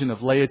division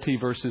of laity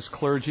versus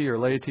clergy or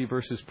laity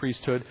versus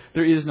priesthood.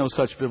 There is no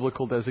such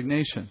biblical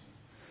designation.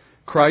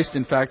 Christ,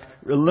 in fact,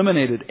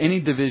 eliminated any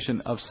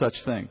division of such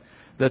thing.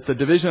 That the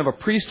division of a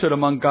priesthood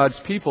among God's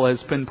people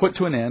has been put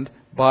to an end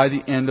by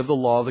the end of the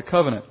law of the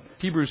covenant.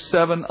 Hebrews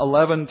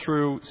 7:11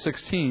 through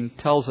 16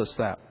 tells us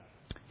that.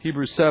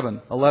 Hebrews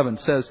 7:11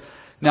 says,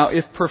 "Now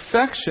if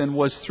perfection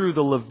was through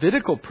the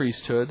Levitical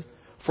priesthood,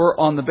 for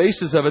on the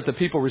basis of it the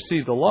people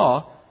received the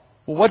law,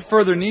 well, what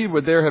further need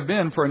would there have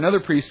been for another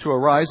priest to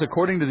arise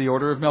according to the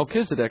order of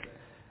Melchizedek,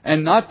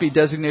 and not be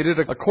designated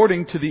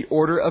according to the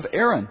order of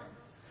Aaron?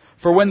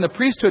 For when the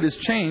priesthood is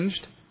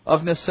changed,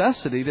 of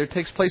necessity there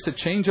takes place a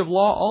change of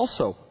law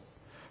also.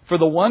 For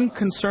the one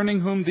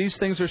concerning whom these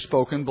things are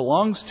spoken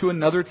belongs to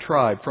another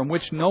tribe, from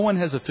which no one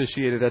has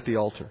officiated at the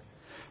altar.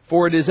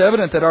 For it is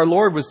evident that our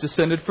Lord was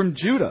descended from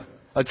Judah,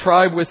 a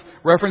tribe with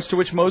reference to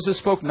which Moses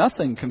spoke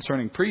nothing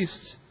concerning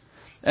priests.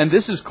 And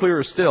this is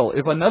clearer still.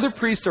 If another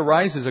priest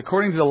arises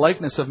according to the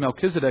likeness of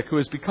Melchizedek, who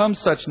has become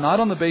such not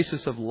on the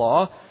basis of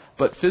law,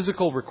 but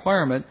physical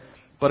requirement,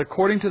 but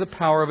according to the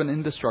power of an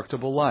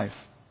indestructible life."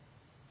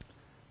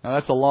 Now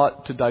that's a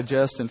lot to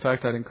digest. In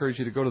fact, I'd encourage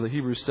you to go to the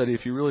Hebrew study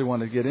if you really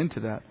want to get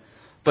into that.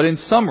 But in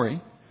summary,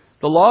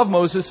 the law of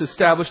Moses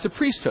established a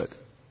priesthood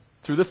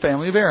through the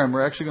family of Aaron.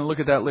 We're actually going to look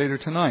at that later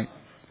tonight.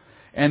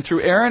 And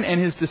through Aaron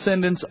and his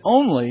descendants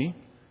only,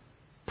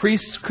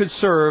 priests could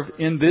serve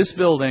in this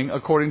building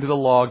according to the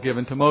law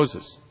given to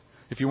Moses.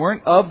 If you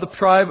weren't of the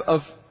tribe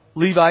of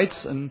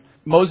Levites, and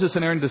Moses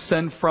and Aaron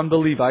descend from the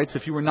Levites,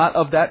 if you were not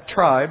of that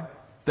tribe,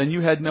 then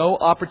you had no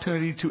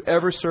opportunity to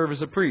ever serve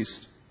as a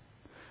priest.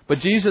 But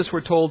Jesus,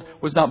 we're told,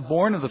 was not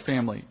born of the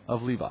family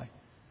of Levi.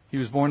 He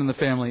was born in the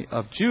family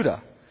of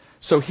Judah.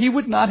 So He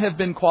would not have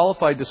been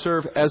qualified to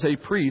serve as a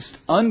priest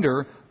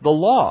under the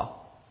law,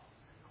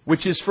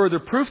 which is further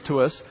proof to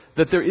us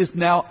that there is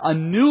now a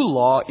new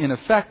law in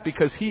effect,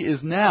 because He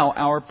is now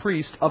our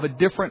priest of a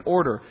different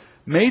order,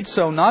 made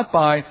so not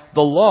by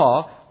the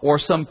law or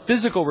some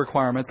physical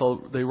requirement,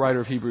 the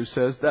writer of Hebrews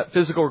says, that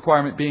physical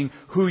requirement being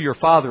who your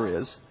father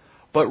is,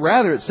 but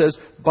rather it says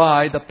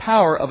by the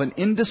power of an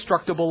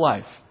indestructible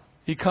life.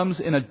 He comes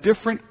in a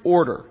different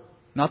order.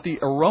 Not the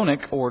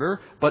Aaronic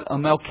order, but a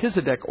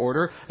Melchizedek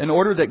order, an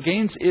order that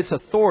gains its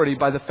authority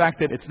by the fact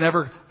that it's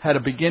never had a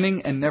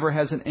beginning and never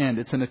has an end.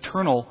 It's an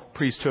eternal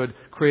priesthood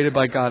created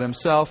by God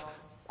Himself.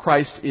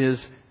 Christ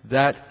is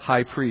that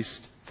high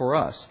priest for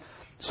us.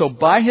 So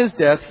by His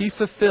death, He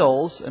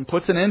fulfills and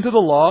puts an end to the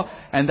law,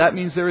 and that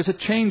means there is a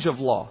change of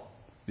law.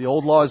 The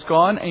old law is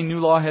gone, a new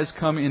law has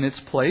come in its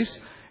place,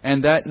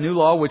 and that new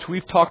law, which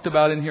we've talked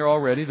about in here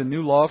already, the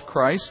new law of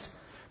Christ,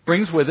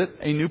 brings with it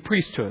a new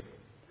priesthood.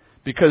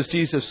 Because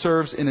Jesus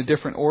serves in a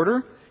different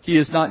order, He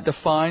is not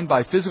defined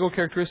by physical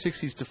characteristics,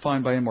 He's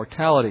defined by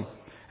immortality.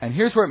 And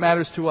here's where it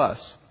matters to us.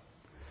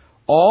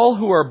 All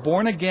who are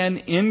born again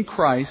in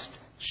Christ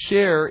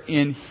share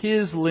in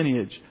His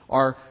lineage,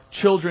 are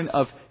children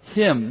of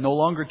Him, no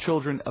longer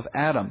children of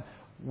Adam.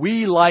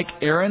 We, like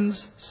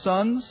Aaron's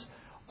sons,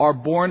 are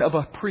born of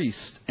a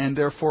priest, and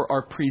therefore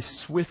are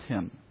priests with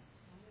him.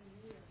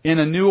 In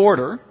a new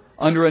order,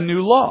 under a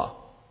new law.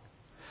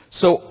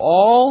 So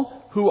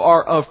all who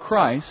are of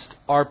Christ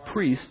are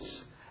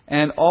priests,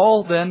 and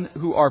all then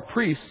who are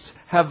priests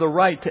have the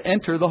right to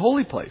enter the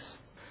holy place.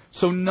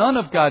 So none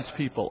of God's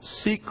people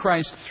seek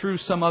Christ through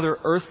some other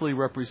earthly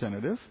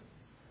representative.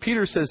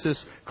 Peter says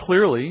this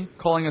clearly,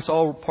 calling us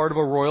all part of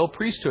a royal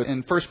priesthood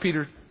in 1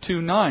 Peter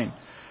 2:9.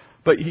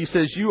 But he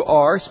says, you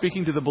are,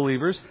 speaking to the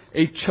believers,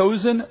 a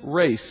chosen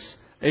race,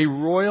 a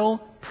royal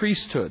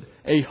priesthood,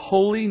 a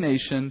holy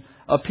nation,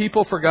 a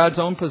people for God's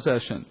own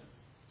possession,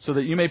 so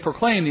that you may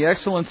proclaim the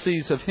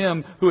excellencies of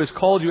Him who has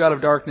called you out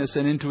of darkness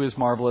and into His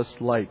marvelous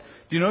light.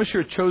 Do you notice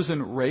you're a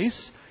chosen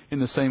race in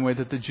the same way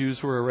that the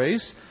Jews were a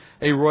race?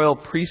 A royal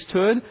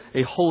priesthood,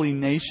 a holy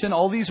nation.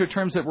 All these are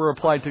terms that were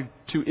applied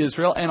to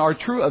Israel and are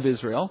true of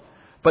Israel,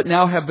 but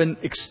now have been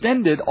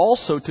extended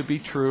also to be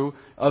true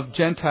of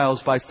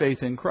Gentiles by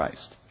faith in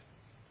Christ.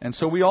 And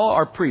so we all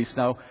are priests.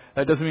 Now,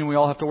 that doesn't mean we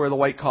all have to wear the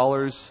white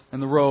collars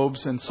and the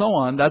robes and so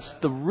on. That's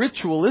the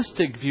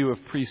ritualistic view of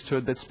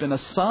priesthood that's been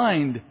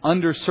assigned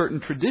under certain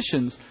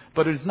traditions,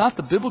 but it is not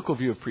the biblical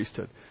view of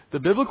priesthood. The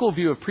biblical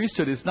view of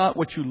priesthood is not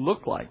what you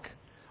look like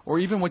or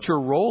even what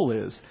your role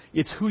is.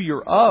 It's who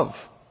you're of.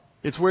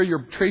 It's where you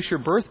trace your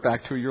birth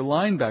back to, your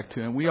line back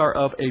to. And we are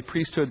of a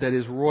priesthood that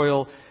is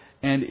royal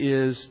and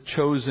is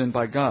chosen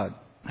by God.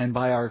 And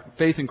by our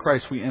faith in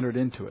Christ, we entered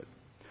into it.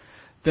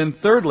 Then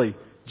thirdly,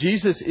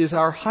 Jesus is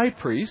our high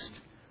priest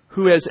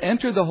who has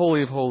entered the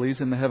Holy of Holies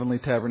in the heavenly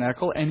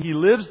tabernacle, and He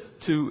lives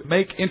to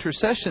make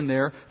intercession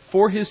there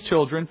for His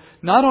children,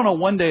 not on a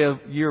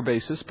one-day-a-year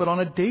basis, but on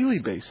a daily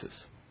basis.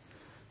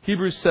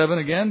 Hebrews 7,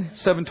 again,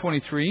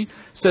 7:23,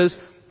 says,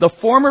 the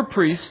former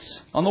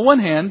priests, on the one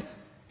hand,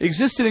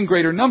 existed in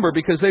greater number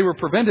because they were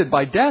prevented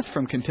by death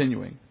from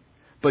continuing.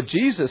 But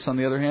Jesus, on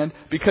the other hand,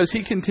 because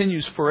He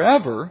continues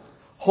forever,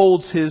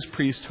 holds His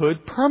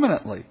priesthood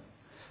permanently.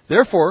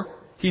 Therefore,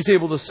 He's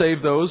able to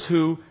save those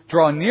who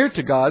draw near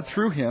to God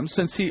through Him,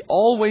 since He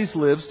always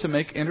lives to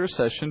make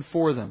intercession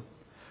for them.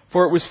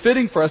 For it was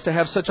fitting for us to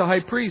have such a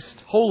high priest,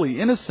 holy,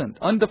 innocent,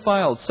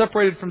 undefiled,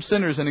 separated from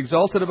sinners, and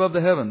exalted above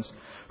the heavens,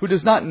 who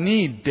does not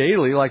need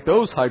daily, like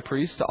those high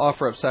priests, to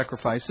offer up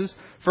sacrifices,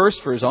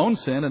 first for His own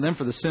sin and then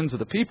for the sins of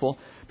the people,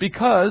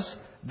 because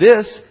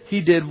this He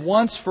did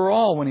once for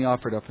all when He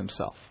offered up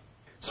Himself.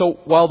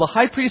 So while the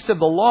high priest of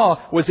the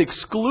law was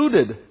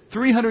excluded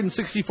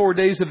 364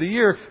 days of the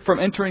year from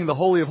entering the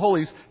Holy of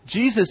Holies,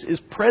 Jesus is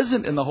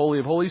present in the Holy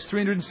of Holies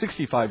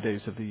 365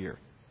 days of the year.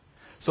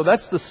 So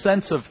that's the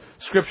sense of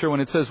Scripture when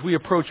it says we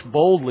approach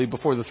boldly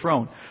before the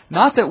throne.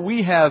 Not that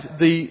we have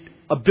the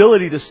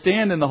ability to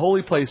stand in the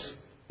holy place,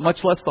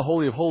 much less the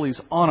Holy of Holies,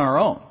 on our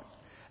own.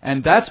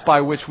 And that's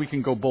by which we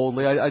can go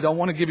boldly. I don't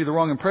want to give you the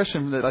wrong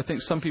impression that I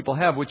think some people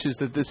have, which is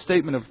that this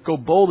statement of go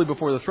boldly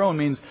before the throne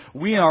means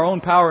we in our own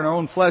power and our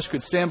own flesh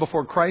could stand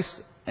before Christ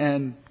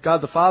and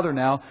God the Father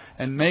now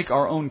and make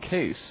our own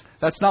case.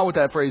 That's not what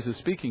that phrase is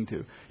speaking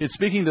to. It's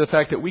speaking to the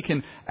fact that we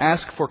can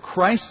ask for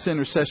Christ's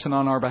intercession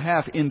on our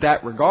behalf in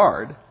that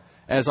regard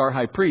as our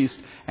high priest,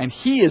 and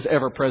He is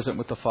ever present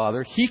with the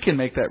Father. He can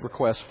make that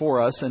request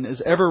for us and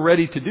is ever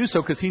ready to do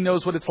so because He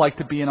knows what it's like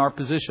to be in our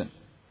position.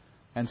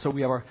 And so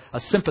we have a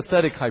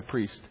sympathetic high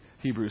priest,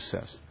 Hebrews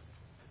says.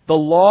 The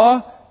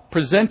law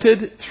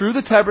presented through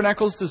the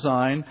tabernacle's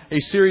design a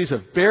series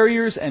of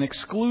barriers and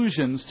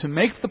exclusions to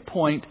make the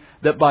point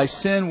that by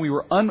sin we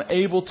were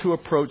unable to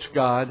approach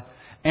God,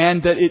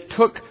 and that it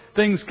took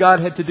things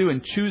God had to do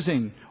in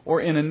choosing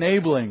or in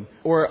enabling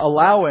or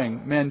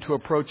allowing men to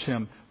approach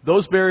Him.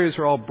 Those barriers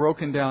are all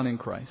broken down in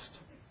Christ.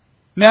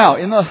 Now,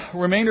 in the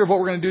remainder of what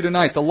we're going to do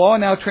tonight, the law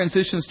now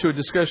transitions to a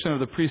discussion of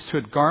the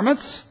priesthood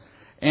garments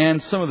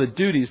and some of the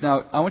duties.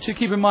 Now, I want you to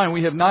keep in mind,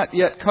 we have not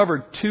yet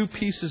covered two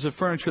pieces of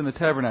furniture in the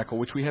tabernacle,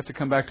 which we have to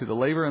come back to, the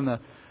laver and the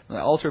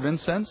altar of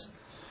incense.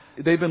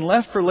 They've been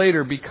left for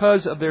later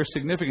because of their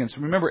significance.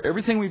 Remember,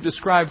 everything we've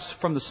described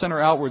from the center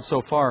outward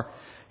so far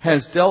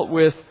has dealt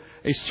with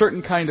a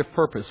certain kind of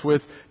purpose,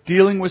 with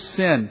dealing with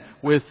sin,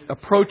 with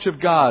approach of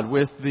God,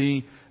 with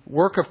the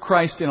work of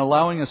Christ in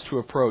allowing us to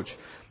approach.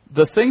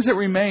 The things that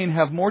remain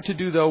have more to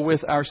do, though,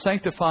 with our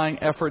sanctifying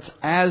efforts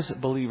as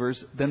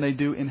believers than they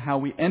do in how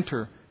we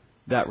enter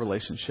that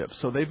relationship.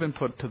 So they've been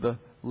put to the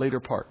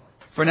later part.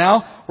 For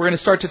now, we're going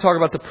to start to talk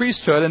about the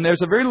priesthood, and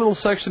there's a very little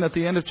section at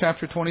the end of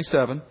chapter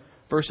 27,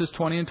 verses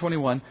 20 and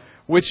 21,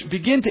 which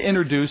begin to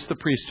introduce the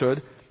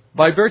priesthood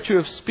by virtue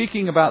of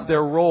speaking about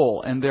their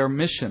role and their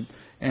mission,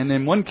 and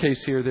in one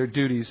case here, their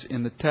duties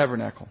in the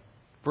tabernacle.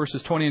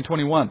 Verses 20 and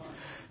 21.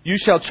 You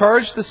shall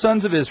charge the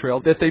sons of Israel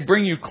that they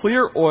bring you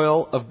clear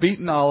oil of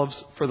beaten olives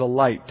for the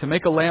light, to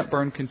make a lamp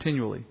burn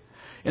continually.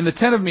 In the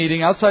tent of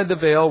meeting, outside the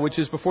veil, which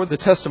is before the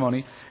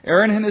testimony,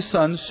 Aaron and his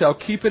sons shall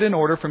keep it in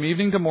order from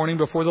evening to morning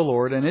before the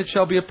Lord, and it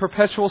shall be a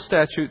perpetual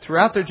statute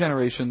throughout their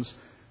generations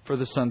for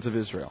the sons of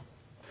Israel.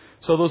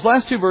 So those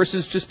last two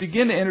verses just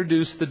begin to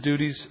introduce the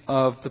duties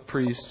of the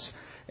priests.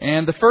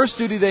 And the first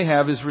duty they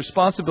have is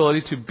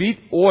responsibility to beat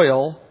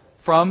oil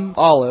from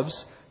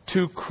olives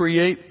to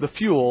create the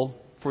fuel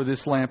for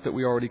this lamp that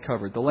we already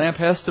covered. The lamp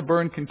has to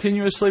burn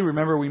continuously.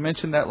 Remember, we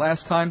mentioned that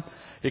last time.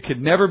 It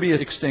could never be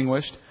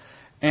extinguished.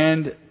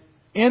 And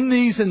in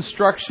these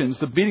instructions,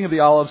 the beating of the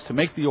olives to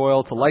make the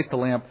oil, to light the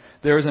lamp,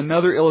 there is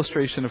another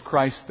illustration of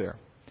Christ there.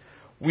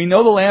 We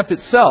know the lamp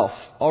itself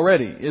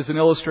already is an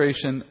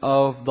illustration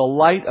of the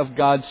light of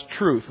God's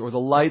truth, or the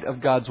light of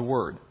God's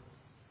Word.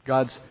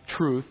 God's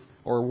truth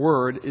or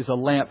Word is a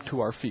lamp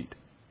to our feet.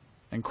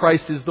 And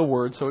Christ is the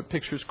Word, so it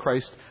pictures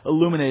Christ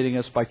illuminating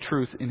us by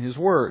truth in His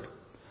Word.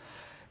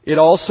 It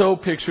also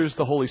pictures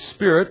the Holy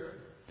Spirit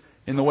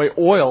in the way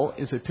oil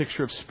is a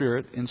picture of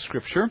Spirit in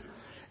Scripture.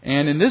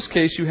 And in this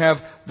case, you have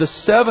the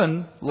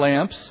 7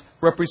 lamps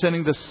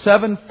representing the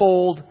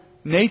sevenfold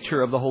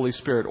nature of the Holy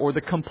Spirit, or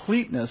the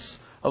completeness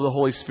of the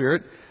Holy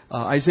Spirit.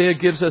 Isaiah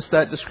gives us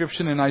that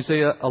description in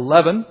Isaiah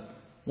 11,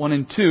 1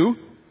 and 2.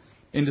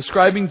 In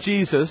describing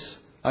Jesus,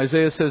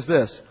 Isaiah says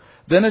this,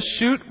 Then a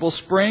shoot will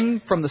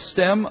spring from the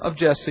stem of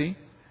Jesse,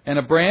 and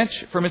a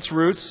branch from its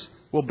roots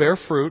will bear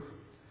fruit.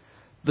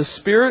 The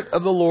Spirit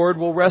of the Lord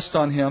will rest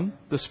on him,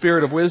 the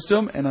Spirit of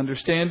wisdom and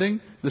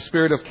understanding, the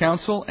Spirit of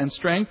counsel and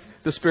strength,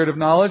 the Spirit of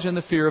knowledge and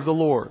the fear of the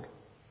Lord.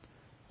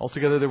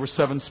 Altogether, there were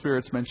 7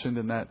 spirits mentioned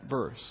in that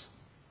verse.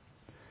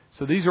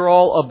 So these are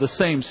all of the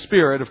same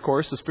Spirit, of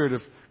course, the Spirit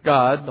of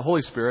God, the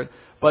Holy Spirit.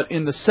 But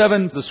in the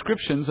 7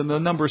 descriptions, and the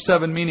number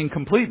 7 meaning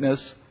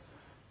completeness,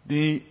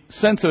 the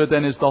sense of it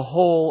then is the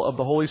whole of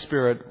the Holy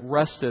Spirit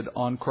rested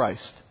on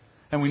Christ.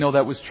 And we know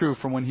that was true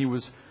from when He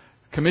was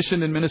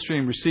commissioned in ministry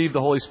and received the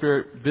Holy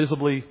Spirit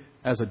visibly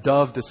as a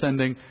dove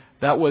descending.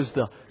 That was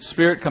the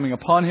Spirit coming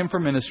upon Him for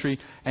ministry.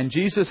 And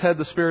Jesus had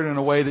the Spirit in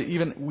a way that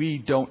even we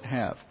don't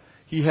have.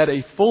 He had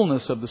a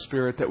fullness of the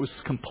Spirit that was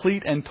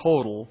complete and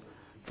total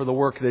for the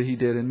work that He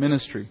did in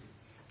ministry.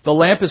 The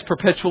lamp is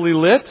perpetually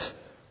lit,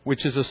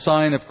 which is a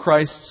sign of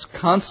Christ's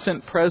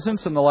constant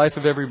presence in the life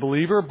of every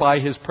believer by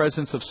His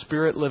presence of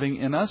Spirit living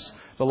in us.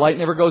 The light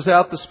never goes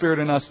out. The Spirit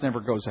in us never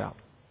goes out.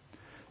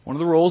 One of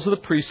the roles of the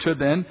priesthood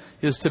then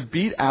is to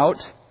beat out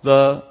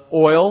the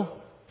oil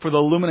for the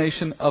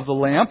illumination of the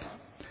lamp.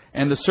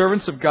 And the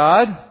servants of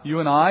God, you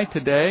and I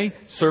today,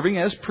 serving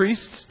as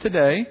priests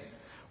today,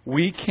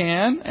 we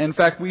can, in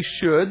fact we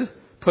should,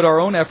 put our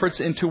own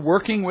efforts into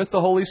working with the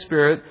Holy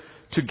Spirit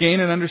to gain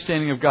an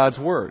understanding of God's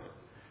Word.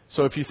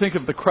 So if you think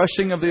of the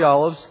crushing of the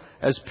olives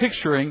as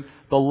picturing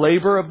the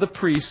labor of the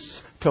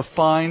priests to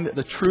find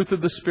the truth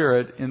of the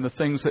Spirit in the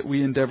things that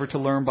we endeavor to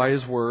learn by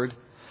His Word.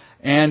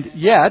 And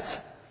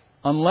yet,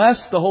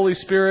 unless the Holy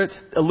Spirit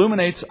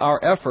illuminates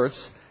our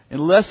efforts,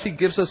 unless He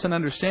gives us an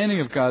understanding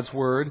of God's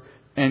Word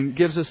and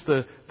gives us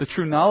the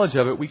true knowledge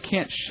of it, we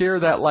can't share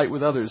that light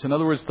with others. In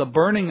other words, the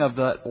burning of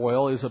that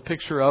oil is a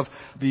picture of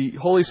the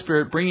Holy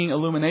Spirit bringing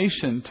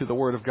illumination to the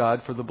Word of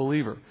God for the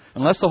believer.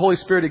 Unless the Holy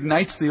Spirit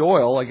ignites the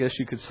oil, I guess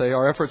you could say,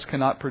 our efforts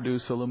cannot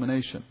produce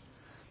illumination.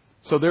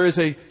 So there is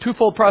a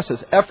twofold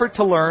process. Effort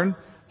to learn,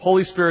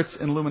 Holy Spirit's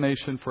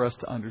illumination for us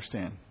to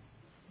understand.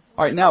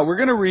 All right, now we're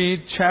going to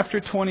read chapter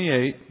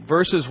 28,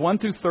 verses 1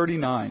 through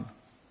 39.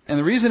 And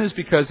the reason is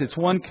because it's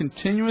one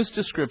continuous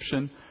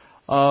description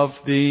of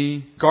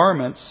the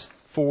garments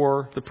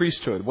for the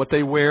priesthood, what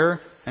they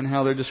wear and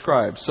how they're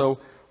described. So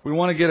we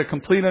want to get a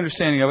complete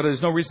understanding of it.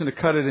 There's no reason to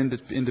cut it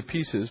into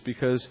pieces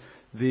because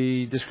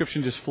the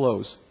description just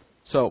flows.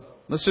 So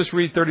let's just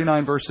read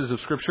 39 verses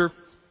of Scripture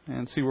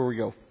and see where we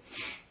go.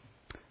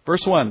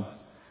 Verse 1.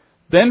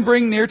 Then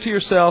bring near to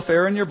yourself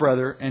Aaron your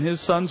brother and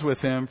his sons with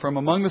him from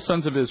among the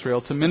sons of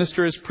Israel to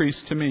minister as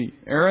priests to me.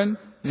 Aaron,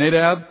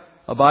 Nadab,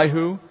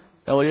 Abihu,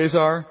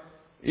 Eleazar,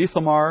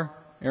 Ithamar,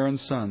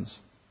 Aaron's sons.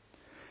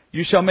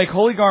 You shall make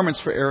holy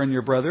garments for Aaron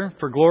your brother,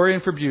 for glory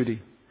and for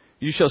beauty.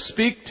 You shall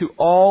speak to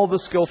all the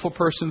skillful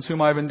persons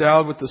whom I have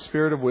endowed with the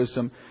spirit of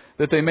wisdom,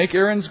 that they make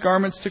Aaron's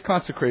garments to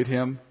consecrate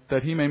him,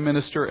 that he may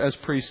minister as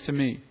priest to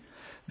me.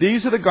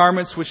 These are the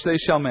garments which they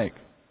shall make: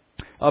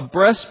 a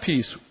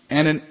breastpiece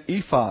and an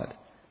ephod,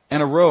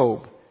 and a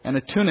robe, and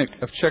a tunic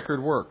of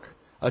checkered work,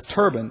 a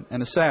turban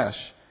and a sash.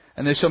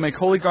 And they shall make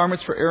holy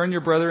garments for Aaron your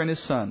brother and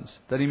his sons,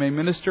 that he may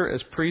minister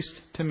as priest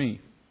to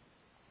me.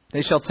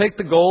 They shall take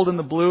the gold and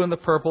the blue and the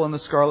purple and the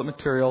scarlet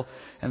material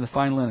and the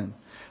fine linen.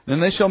 Then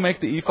they shall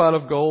make the ephod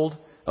of gold,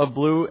 of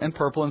blue and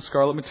purple and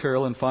scarlet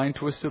material, and fine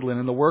twisted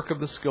linen, the work of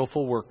the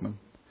skillful workman.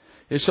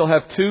 It shall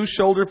have 2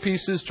 shoulder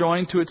pieces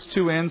joined to its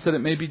 2 ends, that it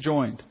may be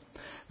joined.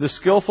 The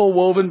skillful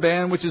woven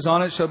band which is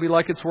on it shall be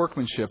like its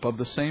workmanship, of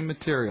the same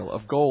material,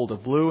 of gold,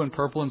 of blue and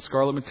purple and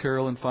scarlet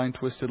material, and fine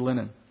twisted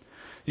linen.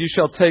 You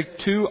shall take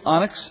 2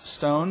 onyx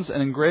stones,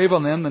 and engrave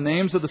on them the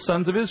names of the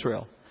sons of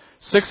Israel,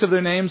 6 of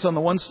their names on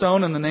the one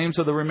stone, and the names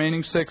of the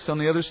remaining 6 on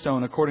the other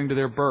stone, according to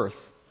their birth.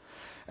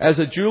 As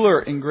a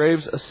jeweler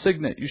engraves a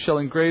signet, you shall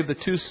engrave the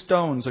 2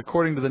 stones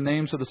according to the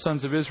names of the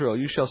sons of Israel.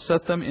 You shall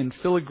set them in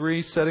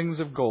filigree settings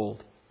of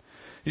gold.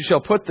 You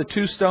shall put the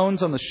 2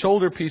 stones on the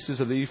shoulder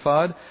pieces of the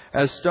ephod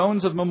as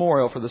stones of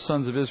memorial for the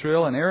sons of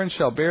Israel, and Aaron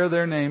shall bear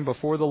their name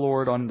before the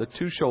Lord on the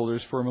 2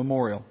 shoulders for a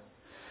memorial.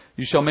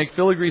 You shall make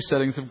filigree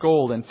settings of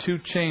gold and 2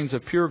 chains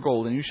of pure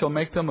gold, and you shall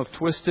make them of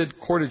twisted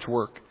cordage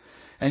work.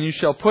 And you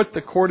shall put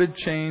the corded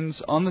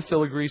chains on the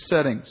filigree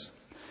settings.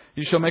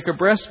 You shall make a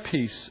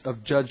breastpiece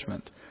of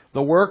judgment,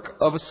 the work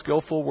of a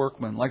skillful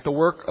workman, like the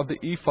work of the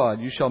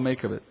ephod you shall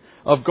make of it.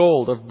 Of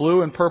gold, of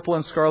blue and purple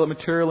and scarlet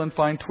material, and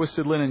fine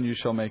twisted linen you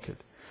shall make it.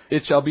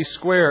 It shall be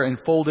square and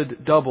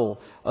folded double,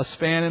 a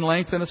span in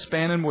length and a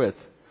span in width.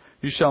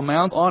 You shall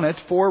mount on it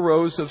 4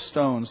 rows of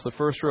stones. The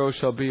first row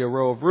shall be a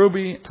row of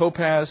ruby,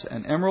 topaz,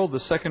 and emerald. The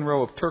second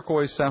row of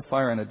turquoise,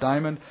 sapphire, and a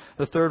diamond.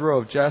 The third row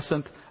of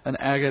jacinth, an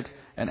agate,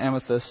 and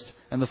amethyst.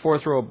 And the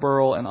fourth row of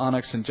beryl, and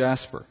onyx, and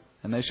jasper.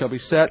 And they shall be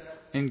set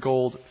in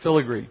gold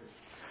filigree.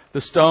 The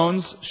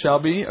stones shall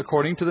be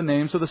according to the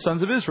names of the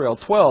sons of Israel,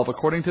 12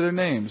 according to their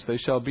names. They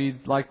shall be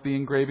like the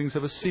engravings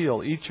of a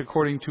seal, each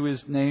according to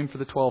his name for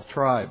the 12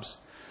 tribes.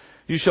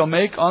 You shall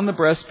make on the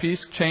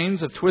breastpiece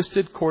chains of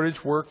twisted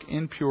cordage work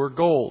in pure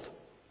gold.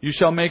 You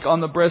shall make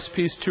on the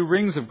breastpiece 2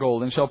 rings of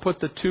gold, and shall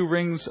put the 2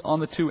 rings on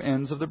the 2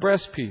 ends of the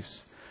breastpiece.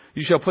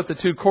 You shall put the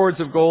 2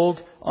 cords of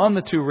gold on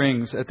the 2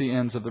 rings at the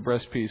ends of the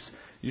breastpiece.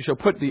 You shall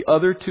put the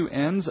other 2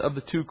 ends of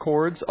the 2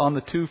 cords on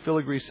the 2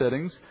 filigree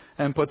settings,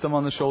 and put them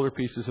on the shoulder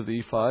pieces of the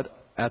ephod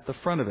at the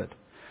front of it.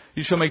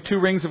 You shall make 2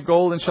 rings of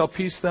gold, and shall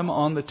piece them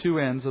on the 2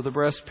 ends of the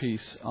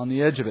breastpiece on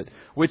the edge of it,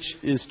 which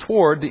is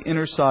toward the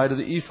inner side of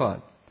the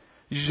ephod.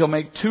 You shall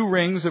make 2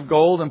 rings of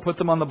gold, and put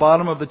them on the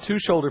bottom of the 2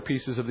 shoulder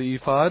pieces of the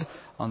ephod,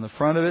 on the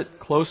front of it,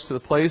 close to the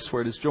place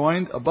where it is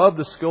joined, above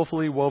the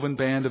skillfully woven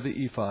band of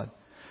the ephod.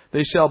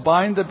 They shall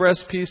bind the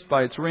breastpiece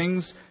by its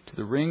rings to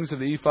the rings of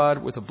the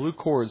ephod with a blue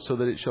cord, so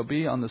that it shall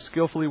be on the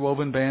skillfully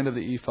woven band of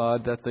the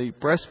ephod, that the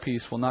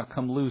breastpiece will not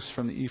come loose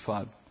from the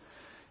ephod.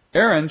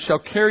 Aaron shall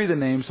carry the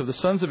names of the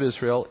sons of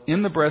Israel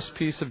in the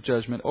breastpiece of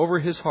judgment over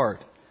his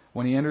heart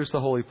when he enters the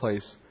holy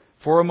place,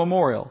 for a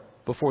memorial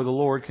before the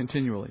Lord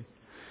continually.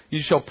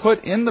 You shall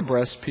put in the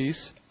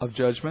breastpiece of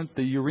judgment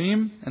the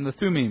Urim and the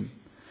Thummim,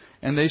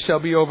 and they shall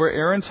be over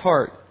Aaron's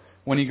heart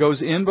when he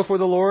goes in before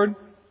the Lord.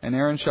 And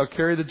Aaron shall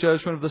carry the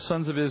judgment of the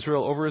sons of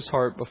Israel over his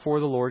heart before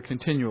the Lord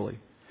continually.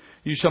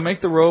 You shall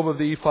make the robe of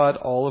the ephod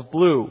all of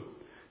blue.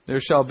 There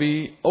shall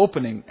be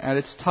opening at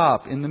its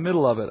top in the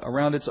middle of it.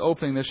 Around its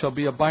opening there shall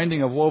be a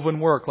binding of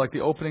woven work, like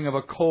the opening of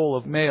a coal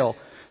of mail,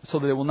 so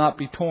that it will not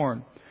be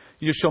torn.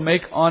 You shall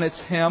make on its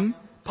hem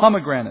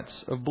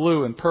pomegranates of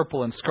blue and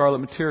purple and scarlet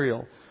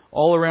material,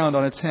 all around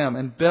on its hem,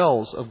 and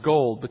bells of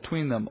gold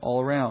between them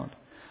all around.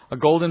 A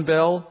golden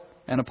bell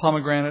and a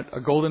pomegranate, a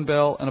golden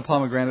bell and a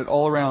pomegranate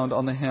all around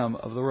on the hem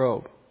of the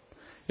robe.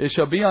 It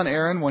shall be on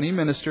Aaron when he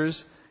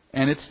ministers,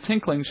 and its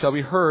tinkling shall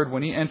be heard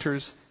when he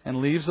enters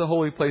and leaves the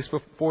holy place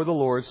before the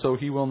Lord, so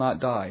he will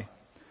not die.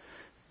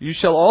 You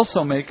shall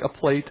also make a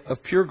plate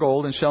of pure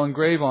gold, and shall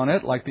engrave on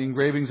it, like the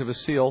engravings of a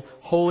seal,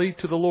 holy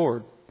to the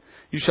Lord.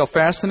 You shall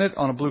fasten it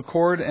on a blue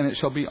cord, and it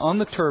shall be on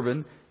the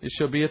turban. It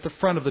shall be at the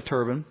front of the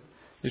turban.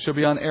 It shall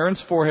be on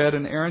Aaron's forehead,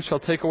 and Aaron shall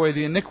take away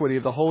the iniquity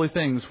of the holy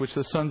things which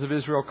the sons of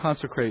Israel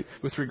consecrate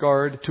with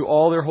regard to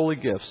all their holy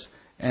gifts.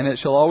 And it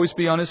shall always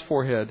be on his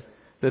forehead,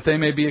 that they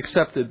may be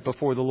accepted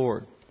before the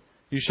Lord.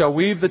 You shall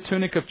weave the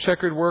tunic of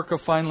checkered work of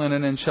fine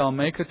linen, and shall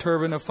make a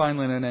turban of fine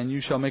linen, and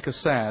you shall make a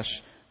sash,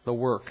 the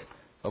work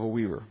of a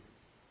weaver.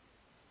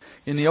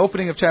 In the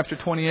opening of chapter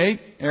 28,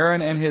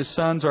 Aaron and his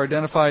sons are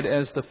identified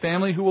as the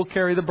family who will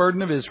carry the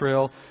burden of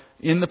Israel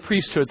in the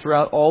priesthood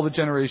throughout all the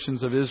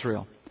generations of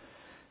Israel.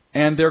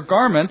 And their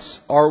garments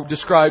are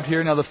described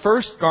here. Now, the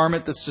first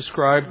garment that's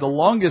described, the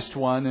longest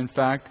one, in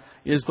fact,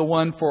 is the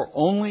one for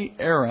only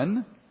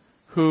Aaron,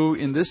 who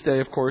in this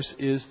day, of course,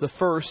 is the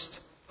first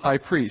high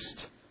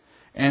priest.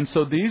 And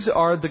so these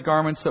are the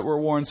garments that were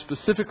worn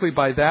specifically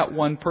by that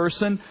one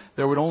person.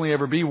 There would only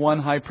ever be one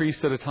high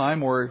priest at a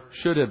time, or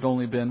should have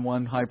only been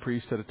one high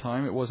priest at a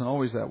time. It wasn't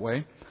always that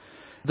way.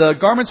 The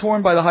garments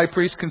worn by the high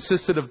priest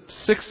consisted of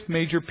 6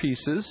 major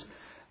pieces.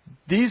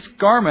 These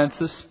garments,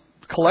 this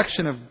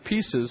collection of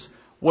pieces,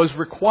 was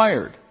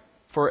required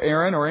for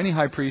Aaron or any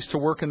high priest to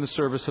work in the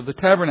service of the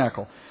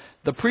tabernacle.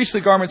 The priestly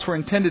garments were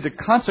intended to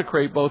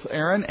consecrate both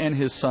Aaron and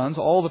his sons,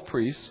 all the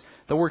priests.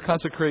 The word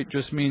consecrate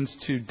just means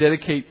to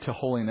dedicate to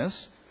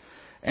holiness.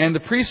 And the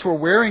priests were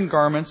wearing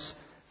garments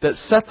that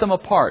set them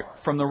apart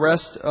from the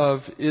rest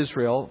of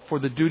Israel for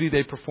the duty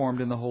they performed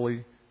in the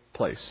holy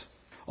place.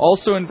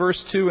 Also in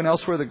verse 2 and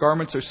elsewhere, the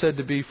garments are said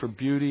to be for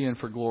beauty and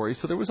for glory.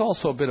 So there was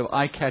also a bit of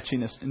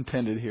eye-catchiness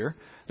intended here.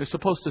 They're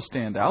supposed to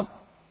stand out.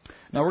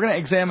 Now we're going to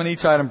examine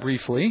each item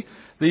briefly.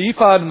 The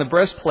ephod and the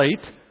breastplate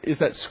is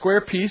that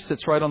square piece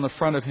that's right on the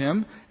front of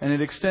him, and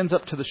it extends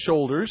up to the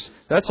shoulders.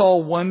 That's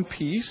all one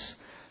piece.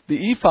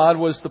 The ephod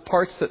was the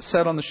parts that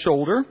sat on the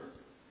shoulder.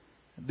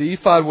 The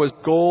ephod was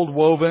gold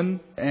woven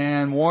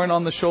and worn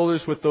on the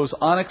shoulders with those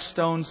onyx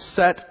stones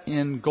set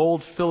in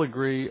gold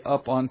filigree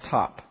up on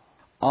top.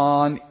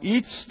 On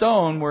each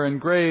stone were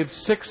engraved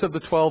 6 of the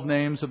 12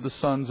 names of the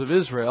sons of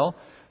Israel.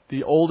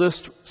 The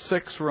oldest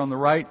 6 were on the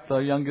right, the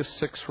youngest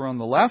 6 were on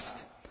the left.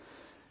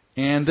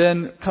 And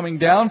then coming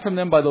down from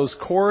them by those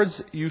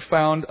cords, you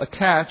found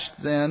attached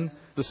then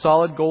the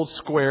solid gold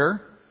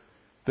square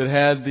that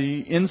had the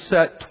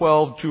inset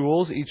 12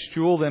 jewels, each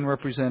jewel then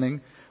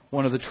representing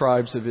one of the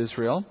tribes of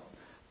Israel.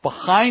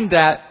 Behind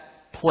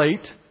that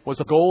plate was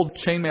a gold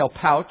chainmail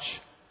pouch,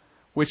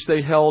 which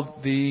they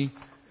held the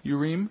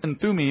Urim and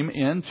Thummim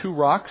in, 2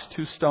 rocks,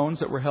 2 stones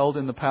that were held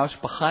in the pouch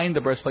behind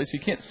the breastplate. So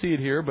you can't see it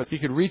here, but you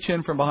could reach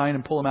in from behind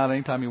and pull them out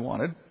anytime you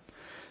wanted.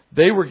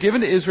 They were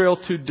given to Israel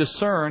to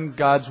discern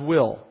God's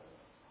will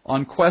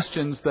on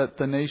questions that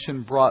the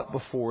nation brought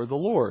before the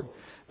Lord.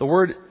 The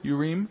word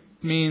Urim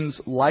means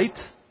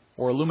light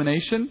or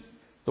illumination.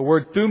 The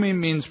word Thummim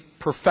means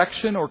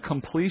perfection or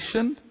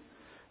completion.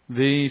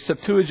 The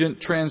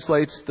Septuagint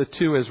translates the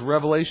two as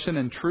revelation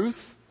and truth.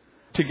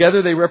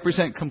 Together they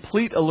represent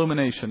complete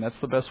illumination. That's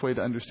the best way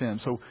to understand.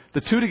 So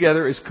the two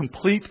together is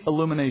complete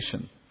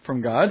illumination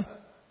from God.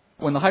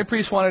 When the high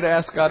priest wanted to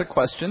ask God a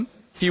question,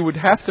 he would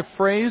have to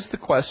phrase the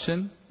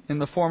question in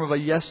the form of a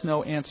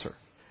yes-no answer.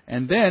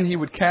 And then he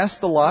would cast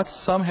the lots.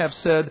 Some have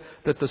said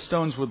that the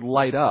stones would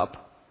light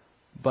up,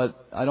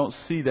 but I don't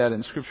see that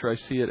in Scripture. I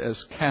see it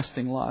as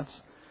casting lots.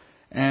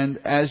 And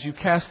as you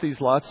cast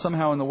these lots,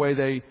 somehow in the way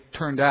they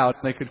turned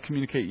out, they could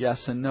communicate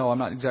yes and no. I'm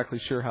not exactly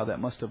sure how that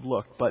must have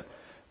looked, but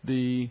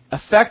the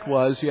effect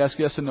was you ask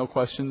yes and no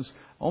questions,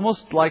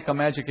 almost like a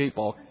magic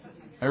 8-ball.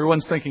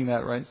 Everyone's thinking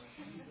that, right?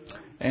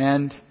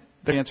 And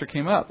the answer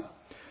came up.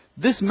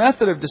 This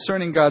method of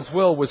discerning God's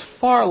will was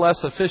far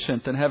less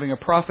efficient than having a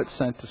prophet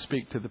sent to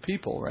speak to the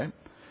people, right?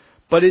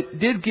 But it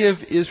did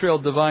give Israel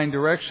divine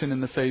direction in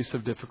the face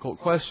of difficult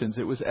questions.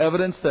 It was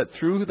evidence that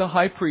through the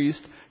high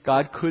priest,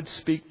 God could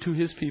speak to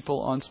His people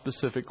on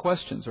specific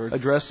questions or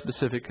address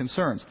specific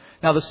concerns.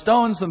 Now, the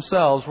stones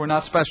themselves were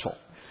not special,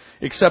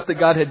 except that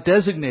God had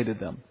designated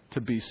them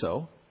to be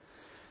so.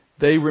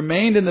 They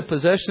remained in the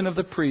possession of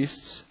the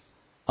priests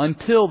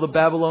until the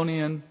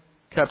Babylonian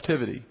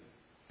captivity.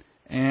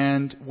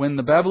 And when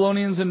the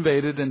Babylonians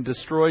invaded and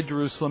destroyed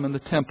Jerusalem and the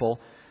temple,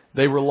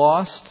 they were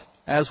lost,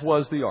 as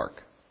was the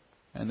ark.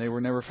 And they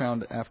were never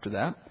found after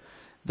that.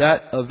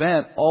 That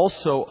event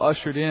also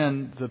ushered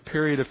in the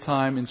period of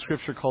time in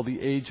Scripture called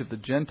the Age of the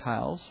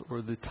Gentiles,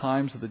 or the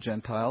times of the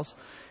Gentiles.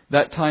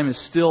 That time is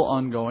still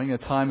ongoing, a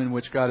time in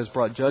which God has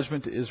brought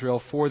judgment to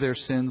Israel for their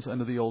sins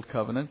under the Old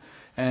Covenant.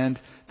 And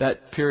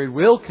that period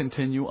will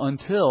continue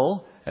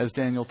until, as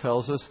Daniel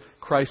tells us,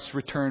 Christ's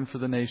return for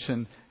the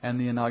nation and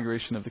the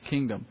inauguration of the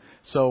kingdom.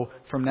 So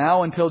from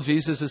now until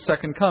Jesus'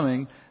 second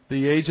coming,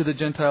 the age of the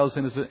Gentiles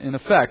is in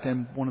effect.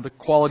 And one of the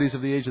qualities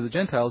of the age of the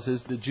Gentiles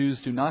is the Jews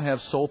do not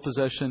have sole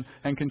possession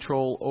and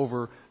control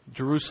over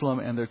Jerusalem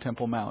and their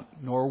Temple Mount,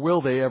 nor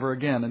will they ever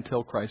again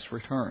until Christ's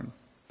return.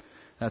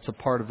 That's a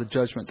part of the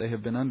judgment they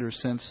have been under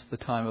since the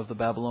time of the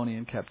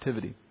Babylonian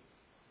captivity.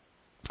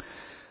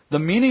 The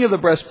meaning of the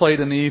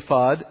breastplate and the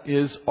ephod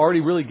is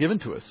already really given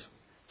to us,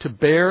 to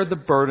bear the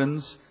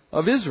burdens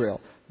of Israel.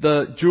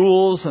 The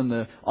jewels and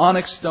the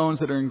onyx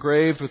stones that are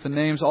engraved with the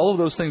names, all of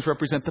those things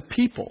represent the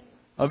people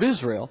of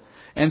Israel.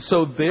 And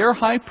so their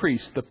high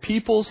priest, the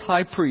people's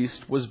high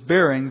priest, was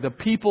bearing the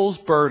people's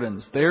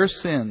burdens, their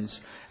sins,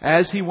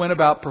 as he went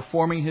about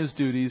performing his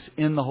duties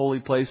in the holy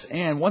place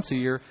and once a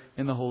year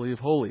in the Holy of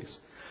Holies.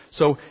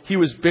 So he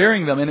was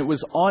bearing them, and it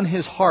was on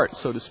his heart,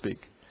 so to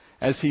speak,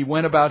 as he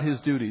went about his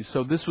duties.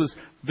 So this was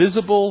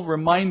visible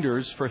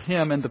reminders for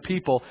him and the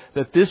people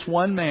that this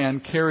one man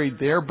carried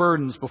their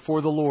burdens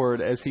before the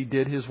Lord as he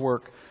did his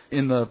work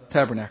in the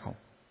tabernacle.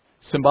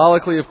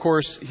 Symbolically, of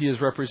course, he is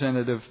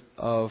representative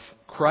of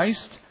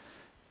Christ,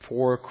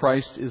 for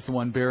Christ is the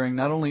one bearing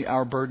not only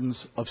our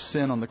burdens of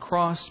sin on the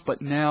cross,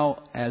 but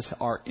now as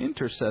our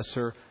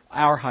intercessor,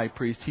 our high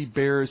priest, he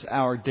bears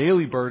our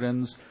daily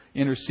burdens,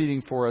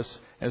 interceding for us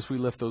as we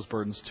lift those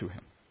burdens to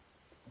him.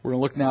 We're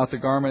going to look now at the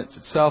garment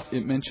itself.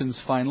 It mentions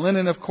fine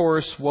linen, of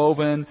course,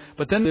 woven.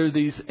 But then there are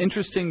these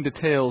interesting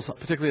details,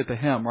 particularly at the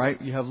hem,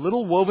 right? You have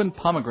little woven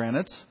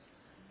pomegranates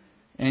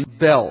and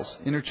bells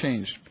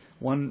interchanged,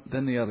 one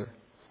then the other.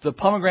 The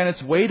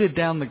pomegranates weighted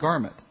down the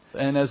garment.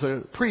 And as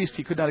a priest,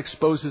 he could not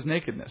expose his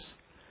nakedness.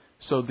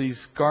 So these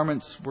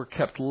garments were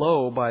kept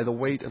low by the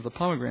weight of the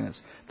pomegranates.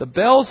 The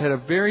bells had a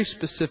very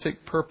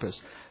specific purpose.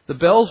 The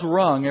bells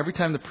rung every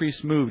time the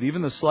priest moved.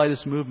 Even the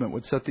slightest movement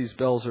would set these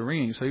bells a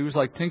ringing. So he was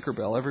like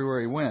Tinkerbell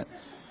everywhere he went.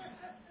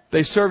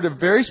 They served a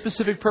very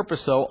specific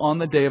purpose, though, on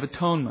the Day of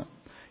Atonement.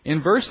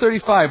 In verse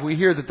 35, we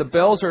hear that the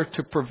bells are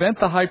to prevent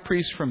the high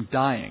priest from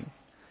dying.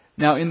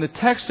 Now, in the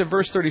text of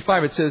verse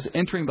 35, it says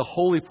entering the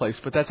holy place,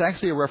 but that's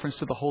actually a reference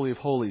to the Holy of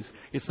Holies.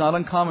 It's not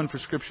uncommon for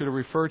Scripture to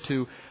refer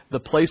to the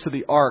place of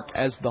the ark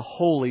as the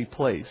holy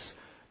place,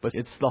 but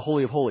it's the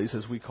Holy of Holies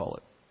as we call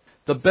it.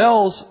 The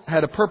bells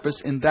had a purpose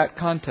in that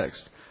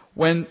context.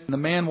 When the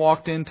man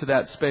walked into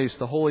that space,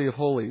 the Holy of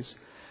Holies,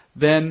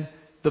 then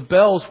the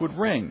bells would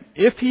ring.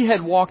 If he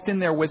had walked in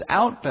there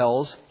without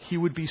bells, he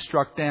would be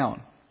struck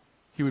down.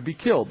 He would be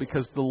killed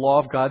because the law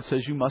of God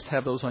says you must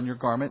have those on your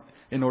garment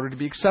in order to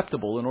be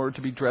acceptable, in order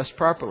to be dressed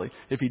properly.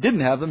 If he didn't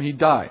have them, he'd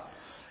die.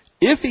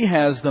 If he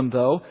has them,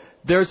 though,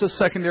 there's a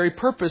secondary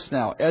purpose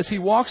now. As he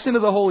walks into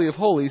the Holy of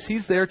Holies,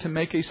 he's there to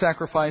make a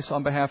sacrifice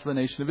on behalf of the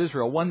nation of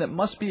Israel, one that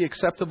must be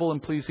acceptable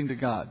and pleasing to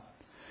God.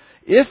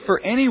 If for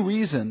any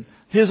reason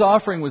his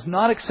offering was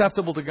not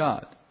acceptable to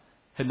God,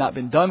 had not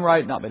been done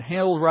right, not been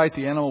handled right,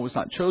 the animal was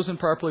not chosen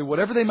properly,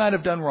 whatever they might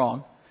have done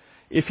wrong,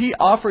 if he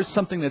offers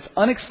something that's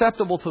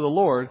unacceptable to the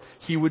Lord,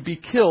 he would be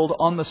killed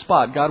on the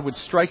spot. God would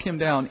strike him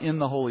down in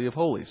the Holy of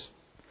Holies.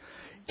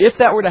 If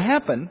that were to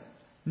happen,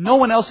 no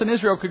one else in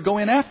Israel could go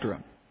in after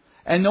him.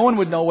 And no one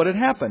would know what had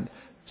happened.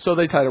 So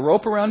they tied a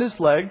rope around his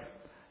leg,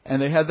 and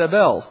they had the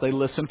bells. They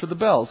listened for the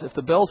bells. If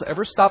the bells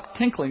ever stopped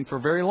tinkling for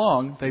very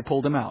long, they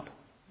pulled him out.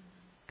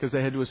 Because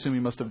they had to assume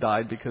he must have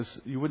died, because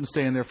you wouldn't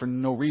stay in there for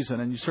no reason,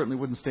 and you certainly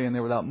wouldn't stay in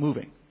there without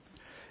moving.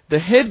 The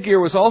headgear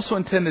was also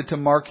intended to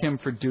mark him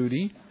for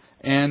duty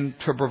and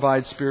to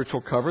provide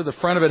spiritual cover. The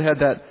front of it had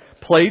that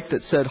plate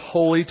that said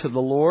Holy to the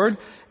Lord,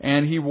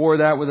 and he wore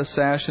that with a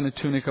sash and a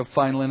tunic of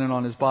fine linen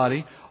on his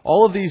body.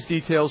 All of these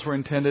details were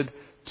intended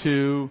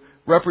to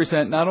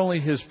represent not only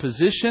his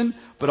position,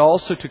 but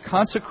also to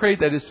consecrate,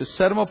 that is to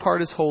set him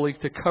apart as holy,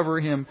 to cover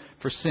him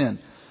for sin.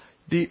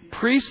 The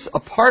priests,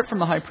 apart from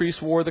the high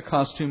priest, wore the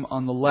costume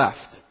on the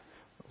left.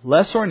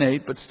 Less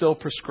ornate, but still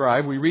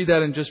prescribed. We read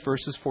that in just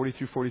verses 40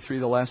 through 43,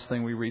 the last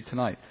thing we read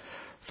tonight.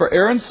 For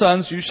Aaron's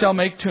sons you shall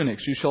make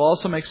tunics. You shall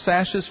also make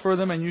sashes for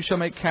them, and you shall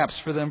make caps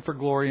for them for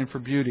glory and for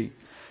beauty.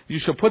 You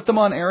shall put them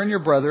on Aaron your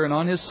brother and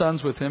on his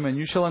sons with him, and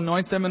you shall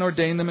anoint them and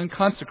ordain them and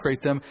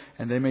consecrate them,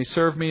 and they may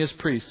serve me as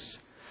priests.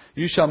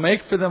 You shall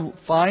make for them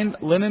fine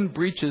linen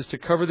breeches to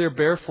cover their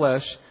bare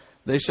flesh.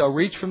 They shall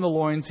reach from the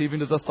loins even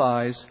to the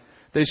thighs.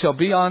 They shall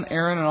be on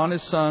Aaron and on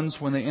his sons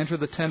when they enter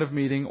the tent of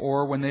meeting,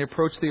 or when they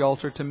approach the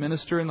altar to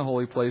minister in the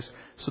holy place,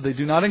 so they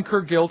do not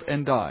incur guilt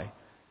and die.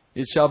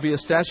 It shall be a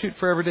statute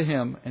forever to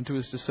him and to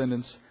his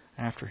descendants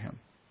after him.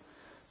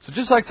 So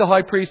just like the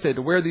high priest, they had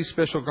to wear these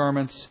special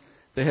garments.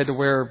 They had to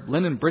wear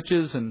linen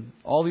breeches and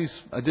all these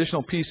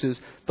additional pieces.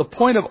 The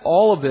point of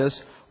all of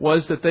this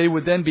was that they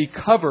would then be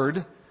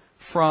covered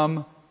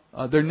from,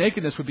 their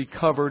nakedness would be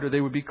covered, or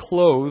they would be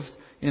clothed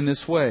in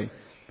this way.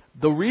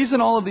 The reason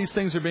all of these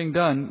things are being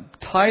done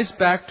ties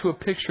back to a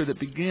picture that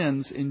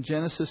begins in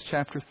Genesis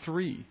chapter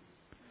 3.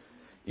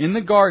 In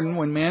the garden,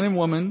 when man and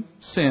woman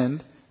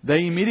sinned,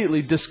 they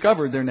immediately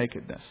discovered their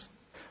nakedness.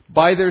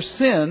 By their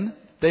sin,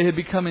 they had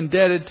become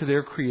indebted to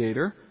their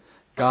Creator.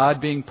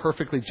 God being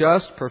perfectly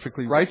just,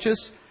 perfectly righteous,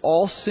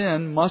 all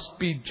sin must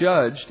be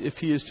judged if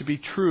He is to be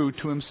true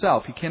to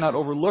Himself. He cannot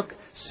overlook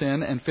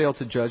sin and fail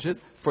to judge it,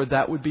 for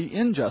that would be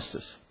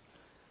injustice.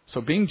 So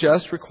being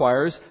just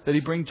requires that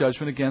He bring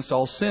judgment against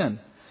all sin.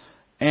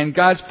 And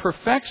God's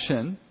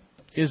perfection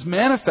is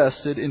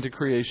manifested into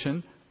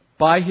creation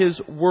by His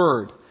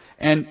Word.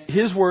 And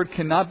His Word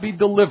cannot be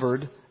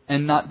delivered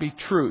and not be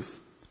truth.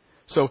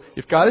 So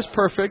if God is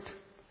perfect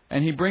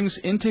and He brings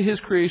into His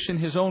creation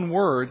His own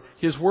Word,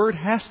 His Word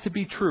has to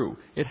be true.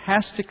 It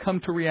has to come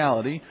to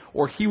reality,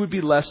 or He would be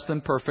less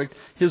than perfect.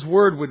 His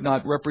Word would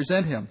not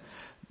represent Him.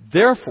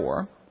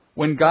 Therefore,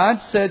 when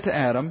God said to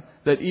Adam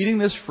that eating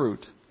this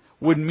fruit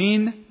would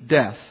mean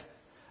death,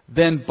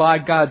 then by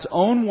God's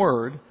own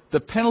Word, the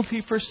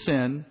penalty for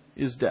sin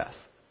is death.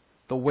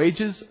 The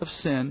wages of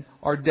sin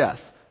are death.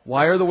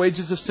 Why are the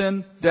wages of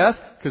sin death?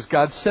 Because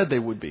God said they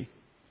would be.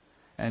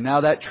 And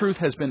now that truth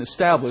has been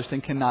established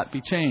and cannot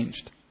be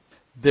changed.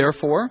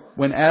 Therefore,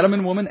 when Adam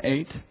and woman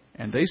ate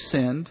and they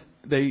sinned,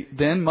 they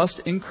then must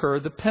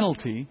incur the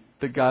penalty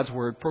that God's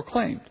Word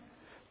proclaimed.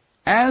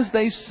 As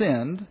they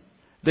sinned,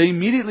 they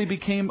immediately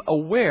became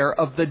aware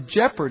of the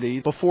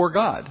jeopardy before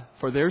God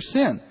for their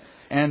sin.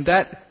 And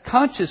that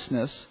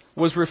consciousness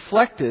was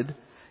reflected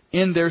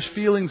in their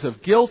feelings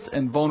of guilt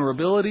and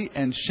vulnerability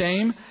and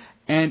shame.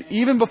 And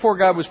even before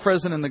God was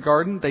present in the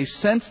garden, they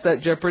sensed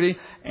that jeopardy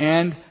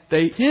and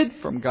they hid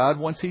from God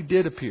once He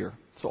did appear.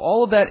 So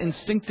all of that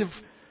instinctive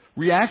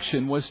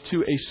reaction was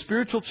to a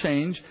spiritual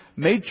change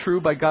made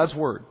true by God's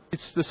Word.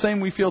 It's the same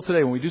we feel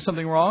today. When we do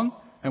something wrong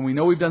and we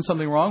know we've done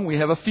something wrong, we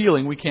have a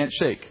feeling we can't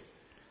shake.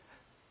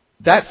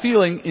 That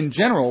feeling in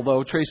general,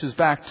 though, traces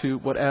back to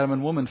what Adam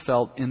and woman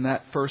felt in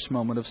that first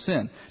moment of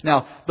sin.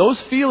 Now,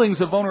 those feelings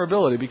of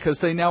vulnerability, because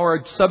they now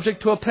are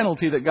subject to a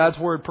penalty that God's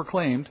Word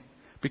proclaimed,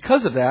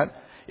 because of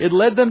that, it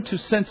led them to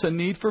sense a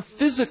need for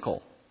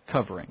physical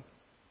covering.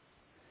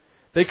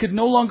 They could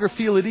no longer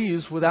feel at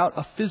ease without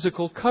a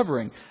physical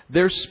covering.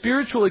 Their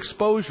spiritual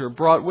exposure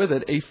brought with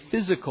it a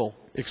physical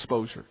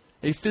exposure.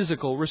 a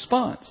physical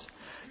response.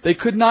 They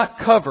could not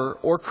cover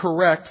or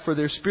correct for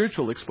their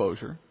spiritual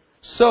exposure.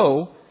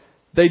 So,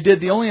 they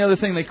did the only other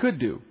thing they could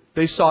do.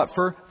 They sought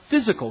for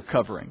physical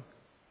covering.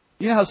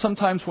 You know how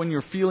sometimes when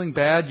you're feeling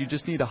bad, you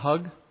just need a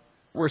hug?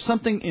 Where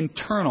something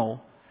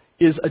internal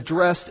is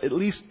addressed, at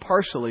least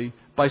partially,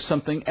 by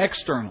something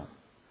external.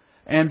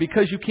 And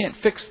because you can't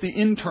fix the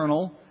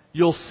internal,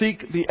 you'll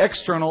seek the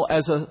external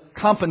as a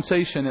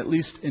compensation, at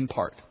least in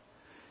part.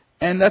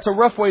 And that's a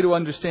rough way to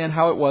understand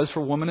how it was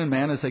for woman and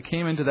man as they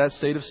came into that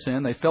state of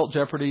sin. They felt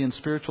jeopardy in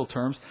spiritual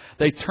terms.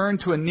 They turned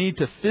to a need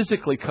to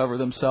physically cover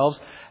themselves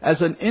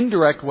as an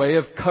indirect way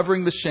of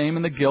covering the shame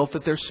and the guilt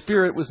that their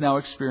spirit was now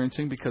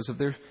experiencing because of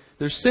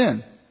their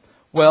sin.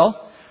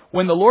 Well,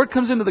 when the Lord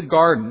comes into the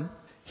garden,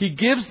 He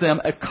gives them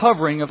a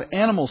covering of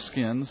animal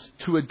skins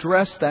to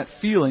address that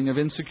feeling of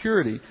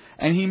insecurity.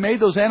 And He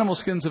made those animal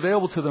skins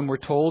available to them, we're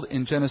told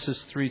in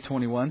Genesis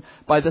 3:21,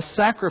 by the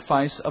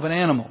sacrifice of an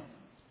animal.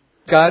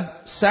 God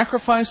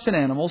sacrificed an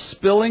animal,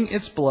 spilling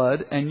its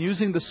blood and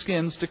using the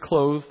skins to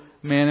clothe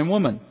man and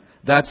woman.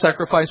 That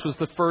sacrifice was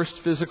the first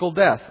physical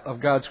death of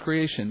God's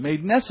creation,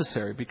 made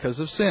necessary because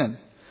of sin.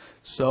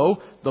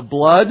 So, the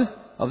blood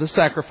of the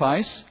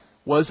sacrifice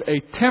was a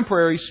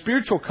temporary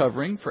spiritual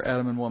covering for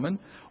Adam and woman,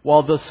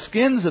 while the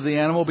skins of the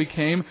animal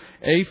became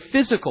a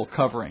physical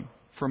covering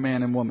for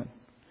man and woman.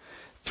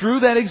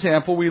 Through that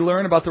example, we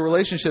learn about the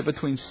relationship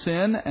between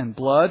sin and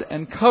blood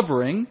and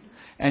covering.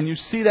 And you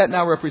see that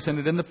now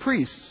represented in the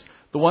priests,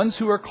 the ones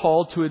who are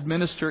called to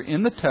administer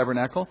in the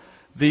tabernacle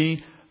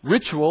the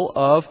ritual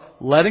of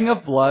letting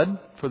of blood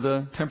for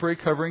the temporary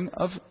covering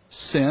of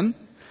sin.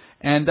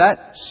 And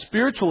that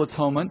spiritual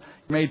atonement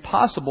made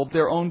possible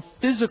their own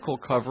physical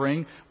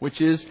covering, which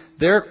is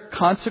their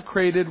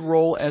consecrated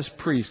role as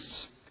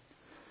priests.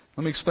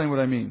 Let me explain what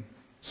I mean.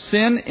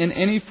 Sin in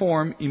any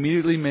form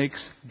immediately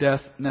makes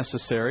death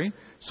necessary.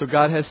 So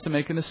God has to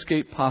make an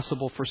escape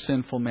possible for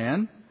sinful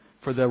man,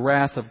 for the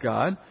wrath of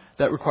God.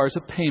 That requires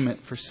a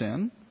payment for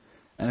sin.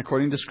 And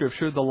according to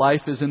Scripture, the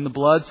life is in the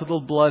blood, so the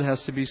blood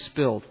has to be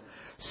spilled.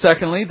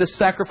 Secondly, the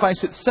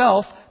sacrifice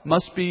itself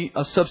must be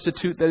a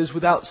substitute that is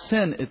without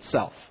sin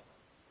itself.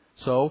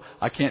 So,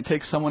 I can't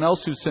take someone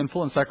else who's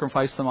sinful and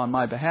sacrifice them on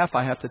my behalf.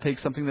 I have to take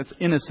something that's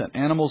innocent.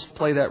 Animals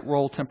play that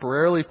role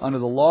temporarily under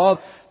the law.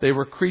 They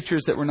were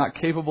creatures that were not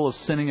capable of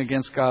sinning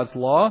against God's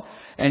law.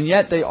 And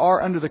yet they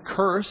are under the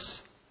curse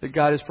that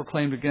God has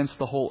proclaimed against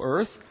the whole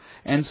earth.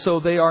 And so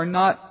they are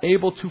not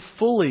able to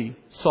fully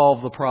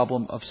solve the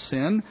problem of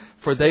sin,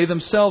 for they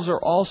themselves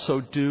are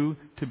also due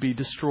to be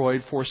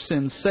destroyed for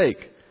sin's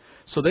sake.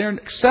 So they are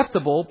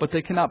acceptable, but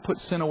they cannot put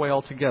sin away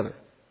altogether.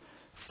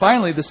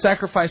 Finally, the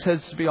sacrifice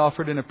has to be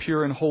offered in a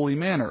pure and holy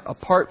manner,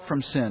 apart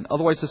from sin.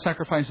 Otherwise, the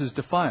sacrifice is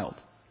defiled.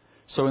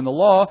 So in the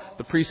law,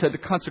 the priests had to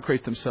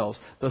consecrate themselves.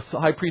 The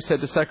high priest had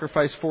to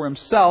sacrifice for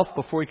himself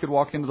before he could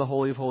walk into the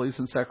Holy of Holies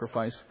and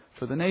sacrifice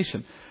for the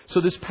nation.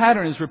 So this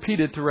pattern is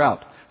repeated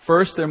throughout.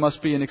 First, there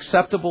must be an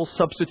acceptable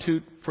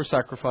substitute for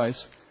sacrifice.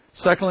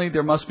 Secondly,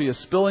 there must be a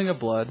spilling of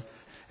blood.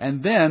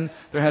 And then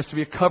there has to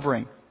be a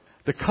covering.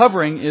 The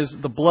covering is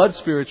the blood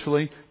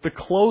spiritually, the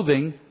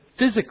clothing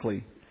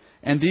physically.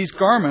 And these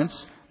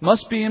garments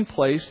must be in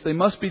place. They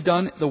must be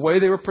done the way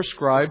they were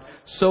prescribed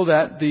so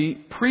that the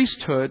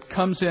priesthood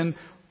comes in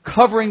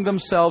covering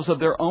themselves of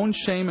their own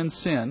shame and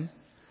sin,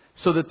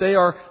 so that they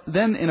are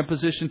then in a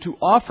position to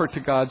offer to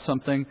God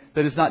something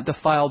that is not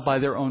defiled by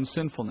their own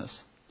sinfulness.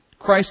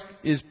 Christ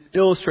is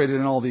illustrated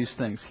in all these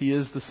things. He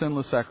is the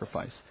sinless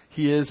sacrifice.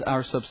 He is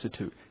our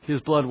substitute.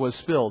 His blood was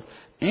spilled.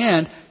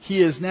 And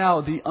He is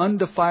now the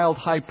undefiled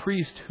high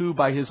priest who,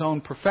 by His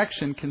own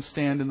perfection, can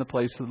stand in the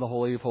place of the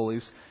Holy of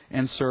Holies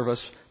and serve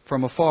us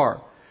from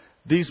afar.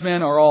 These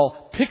men are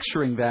all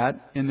picturing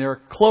that in their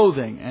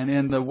clothing and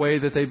in the way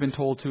that they've been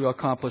told to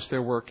accomplish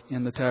their work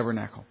in the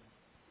tabernacle.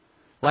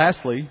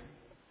 Lastly,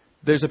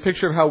 there's a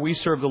picture of how we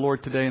serve the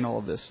Lord today in all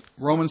of this.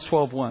 Romans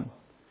 12:1.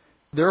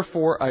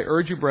 Therefore, I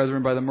urge you,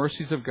 brethren, by the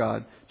mercies of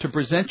God, to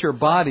present your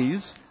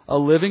bodies a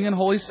living and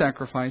holy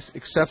sacrifice,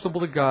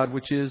 acceptable to God,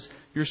 which is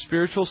your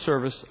spiritual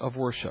service of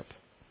worship.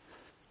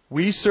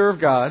 We serve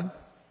God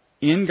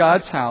in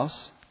God's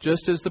house,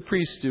 just as the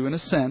priests do in a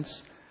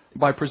sense,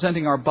 by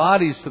presenting our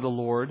bodies to the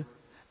Lord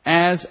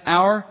as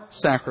our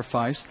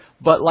sacrifice.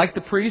 But like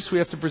the priests, we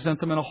have to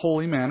present them in a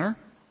holy manner.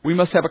 We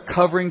must have a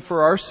covering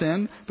for our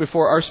sin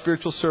before our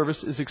spiritual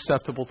service is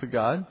acceptable to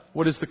God.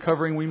 What is the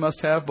covering we must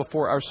have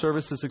before our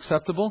service is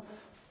acceptable?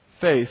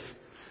 Faith.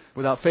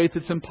 Without faith,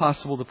 it's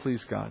impossible to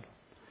please God.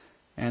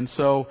 And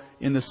so,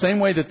 in the same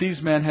way that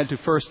these men had to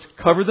first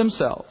cover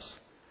themselves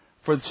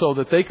so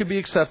that they could be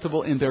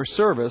acceptable in their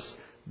service,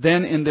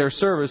 then in their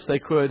service they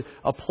could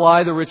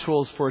apply the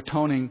rituals for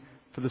atoning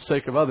for the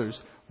sake of others.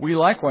 We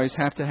likewise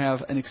have to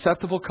have an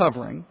acceptable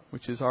covering,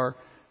 which is our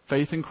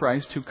faith in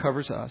Christ who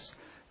covers us.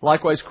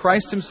 Likewise,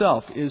 Christ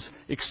Himself is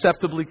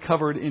acceptably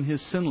covered in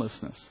His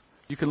sinlessness.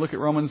 You can look at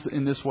Romans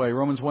in this way.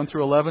 Romans 1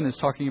 through 11 is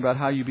talking about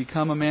how you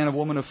become a man or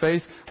woman of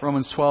faith.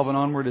 Romans 12 and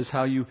onward is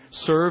how you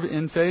serve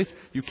in faith.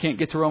 You can't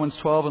get to Romans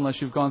 12 unless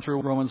you've gone through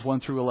Romans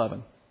 1 through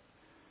 11.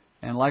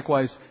 And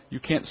likewise, you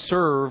can't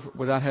serve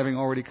without having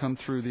already come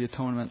through the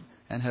atonement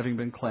and having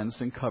been cleansed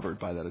and covered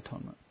by that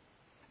atonement.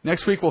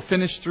 Next week, we'll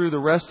finish through the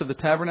rest of the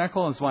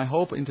tabernacle, is my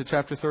hope, into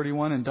chapter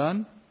 31 and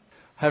done.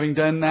 Having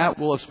done that,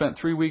 we'll have spent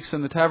 3 weeks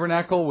in the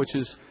tabernacle, which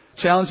is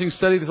a challenging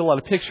study. There's a lot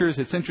of pictures.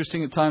 It's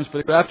interesting at times,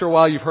 but after a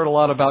while, you've heard a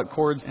lot about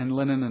cords and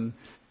linen and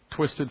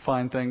twisted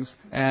fine things,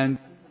 and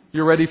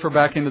you're ready for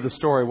back into the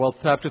story. Well,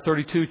 chapter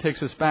 32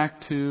 takes us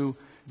back to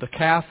the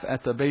calf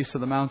at the base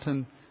of the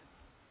mountain.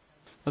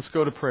 Let's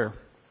go to prayer.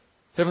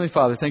 Heavenly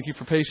Father, thank you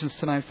for patience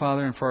tonight,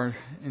 Father, and for our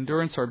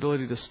endurance, our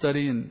ability to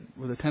study and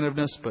with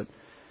attentiveness. But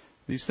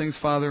these things,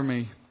 Father,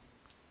 may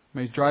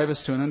drive us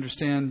to and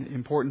understand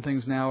important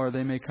things now, or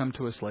they may come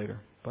to us later.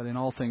 But in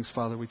all things,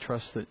 Father, we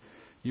trust that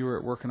you are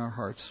at work in our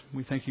hearts.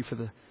 We thank you for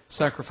the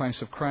sacrifice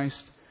of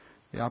Christ,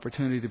 the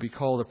opportunity to be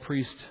called a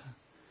priest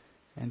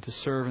and to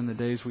serve in the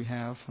days we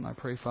have. And I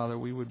pray, Father,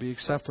 we would be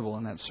acceptable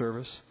in that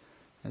service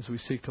as we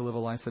seek to live a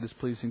life that is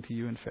pleasing to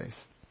you in faith.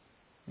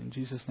 In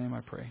Jesus' name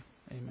I pray.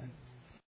 Amen.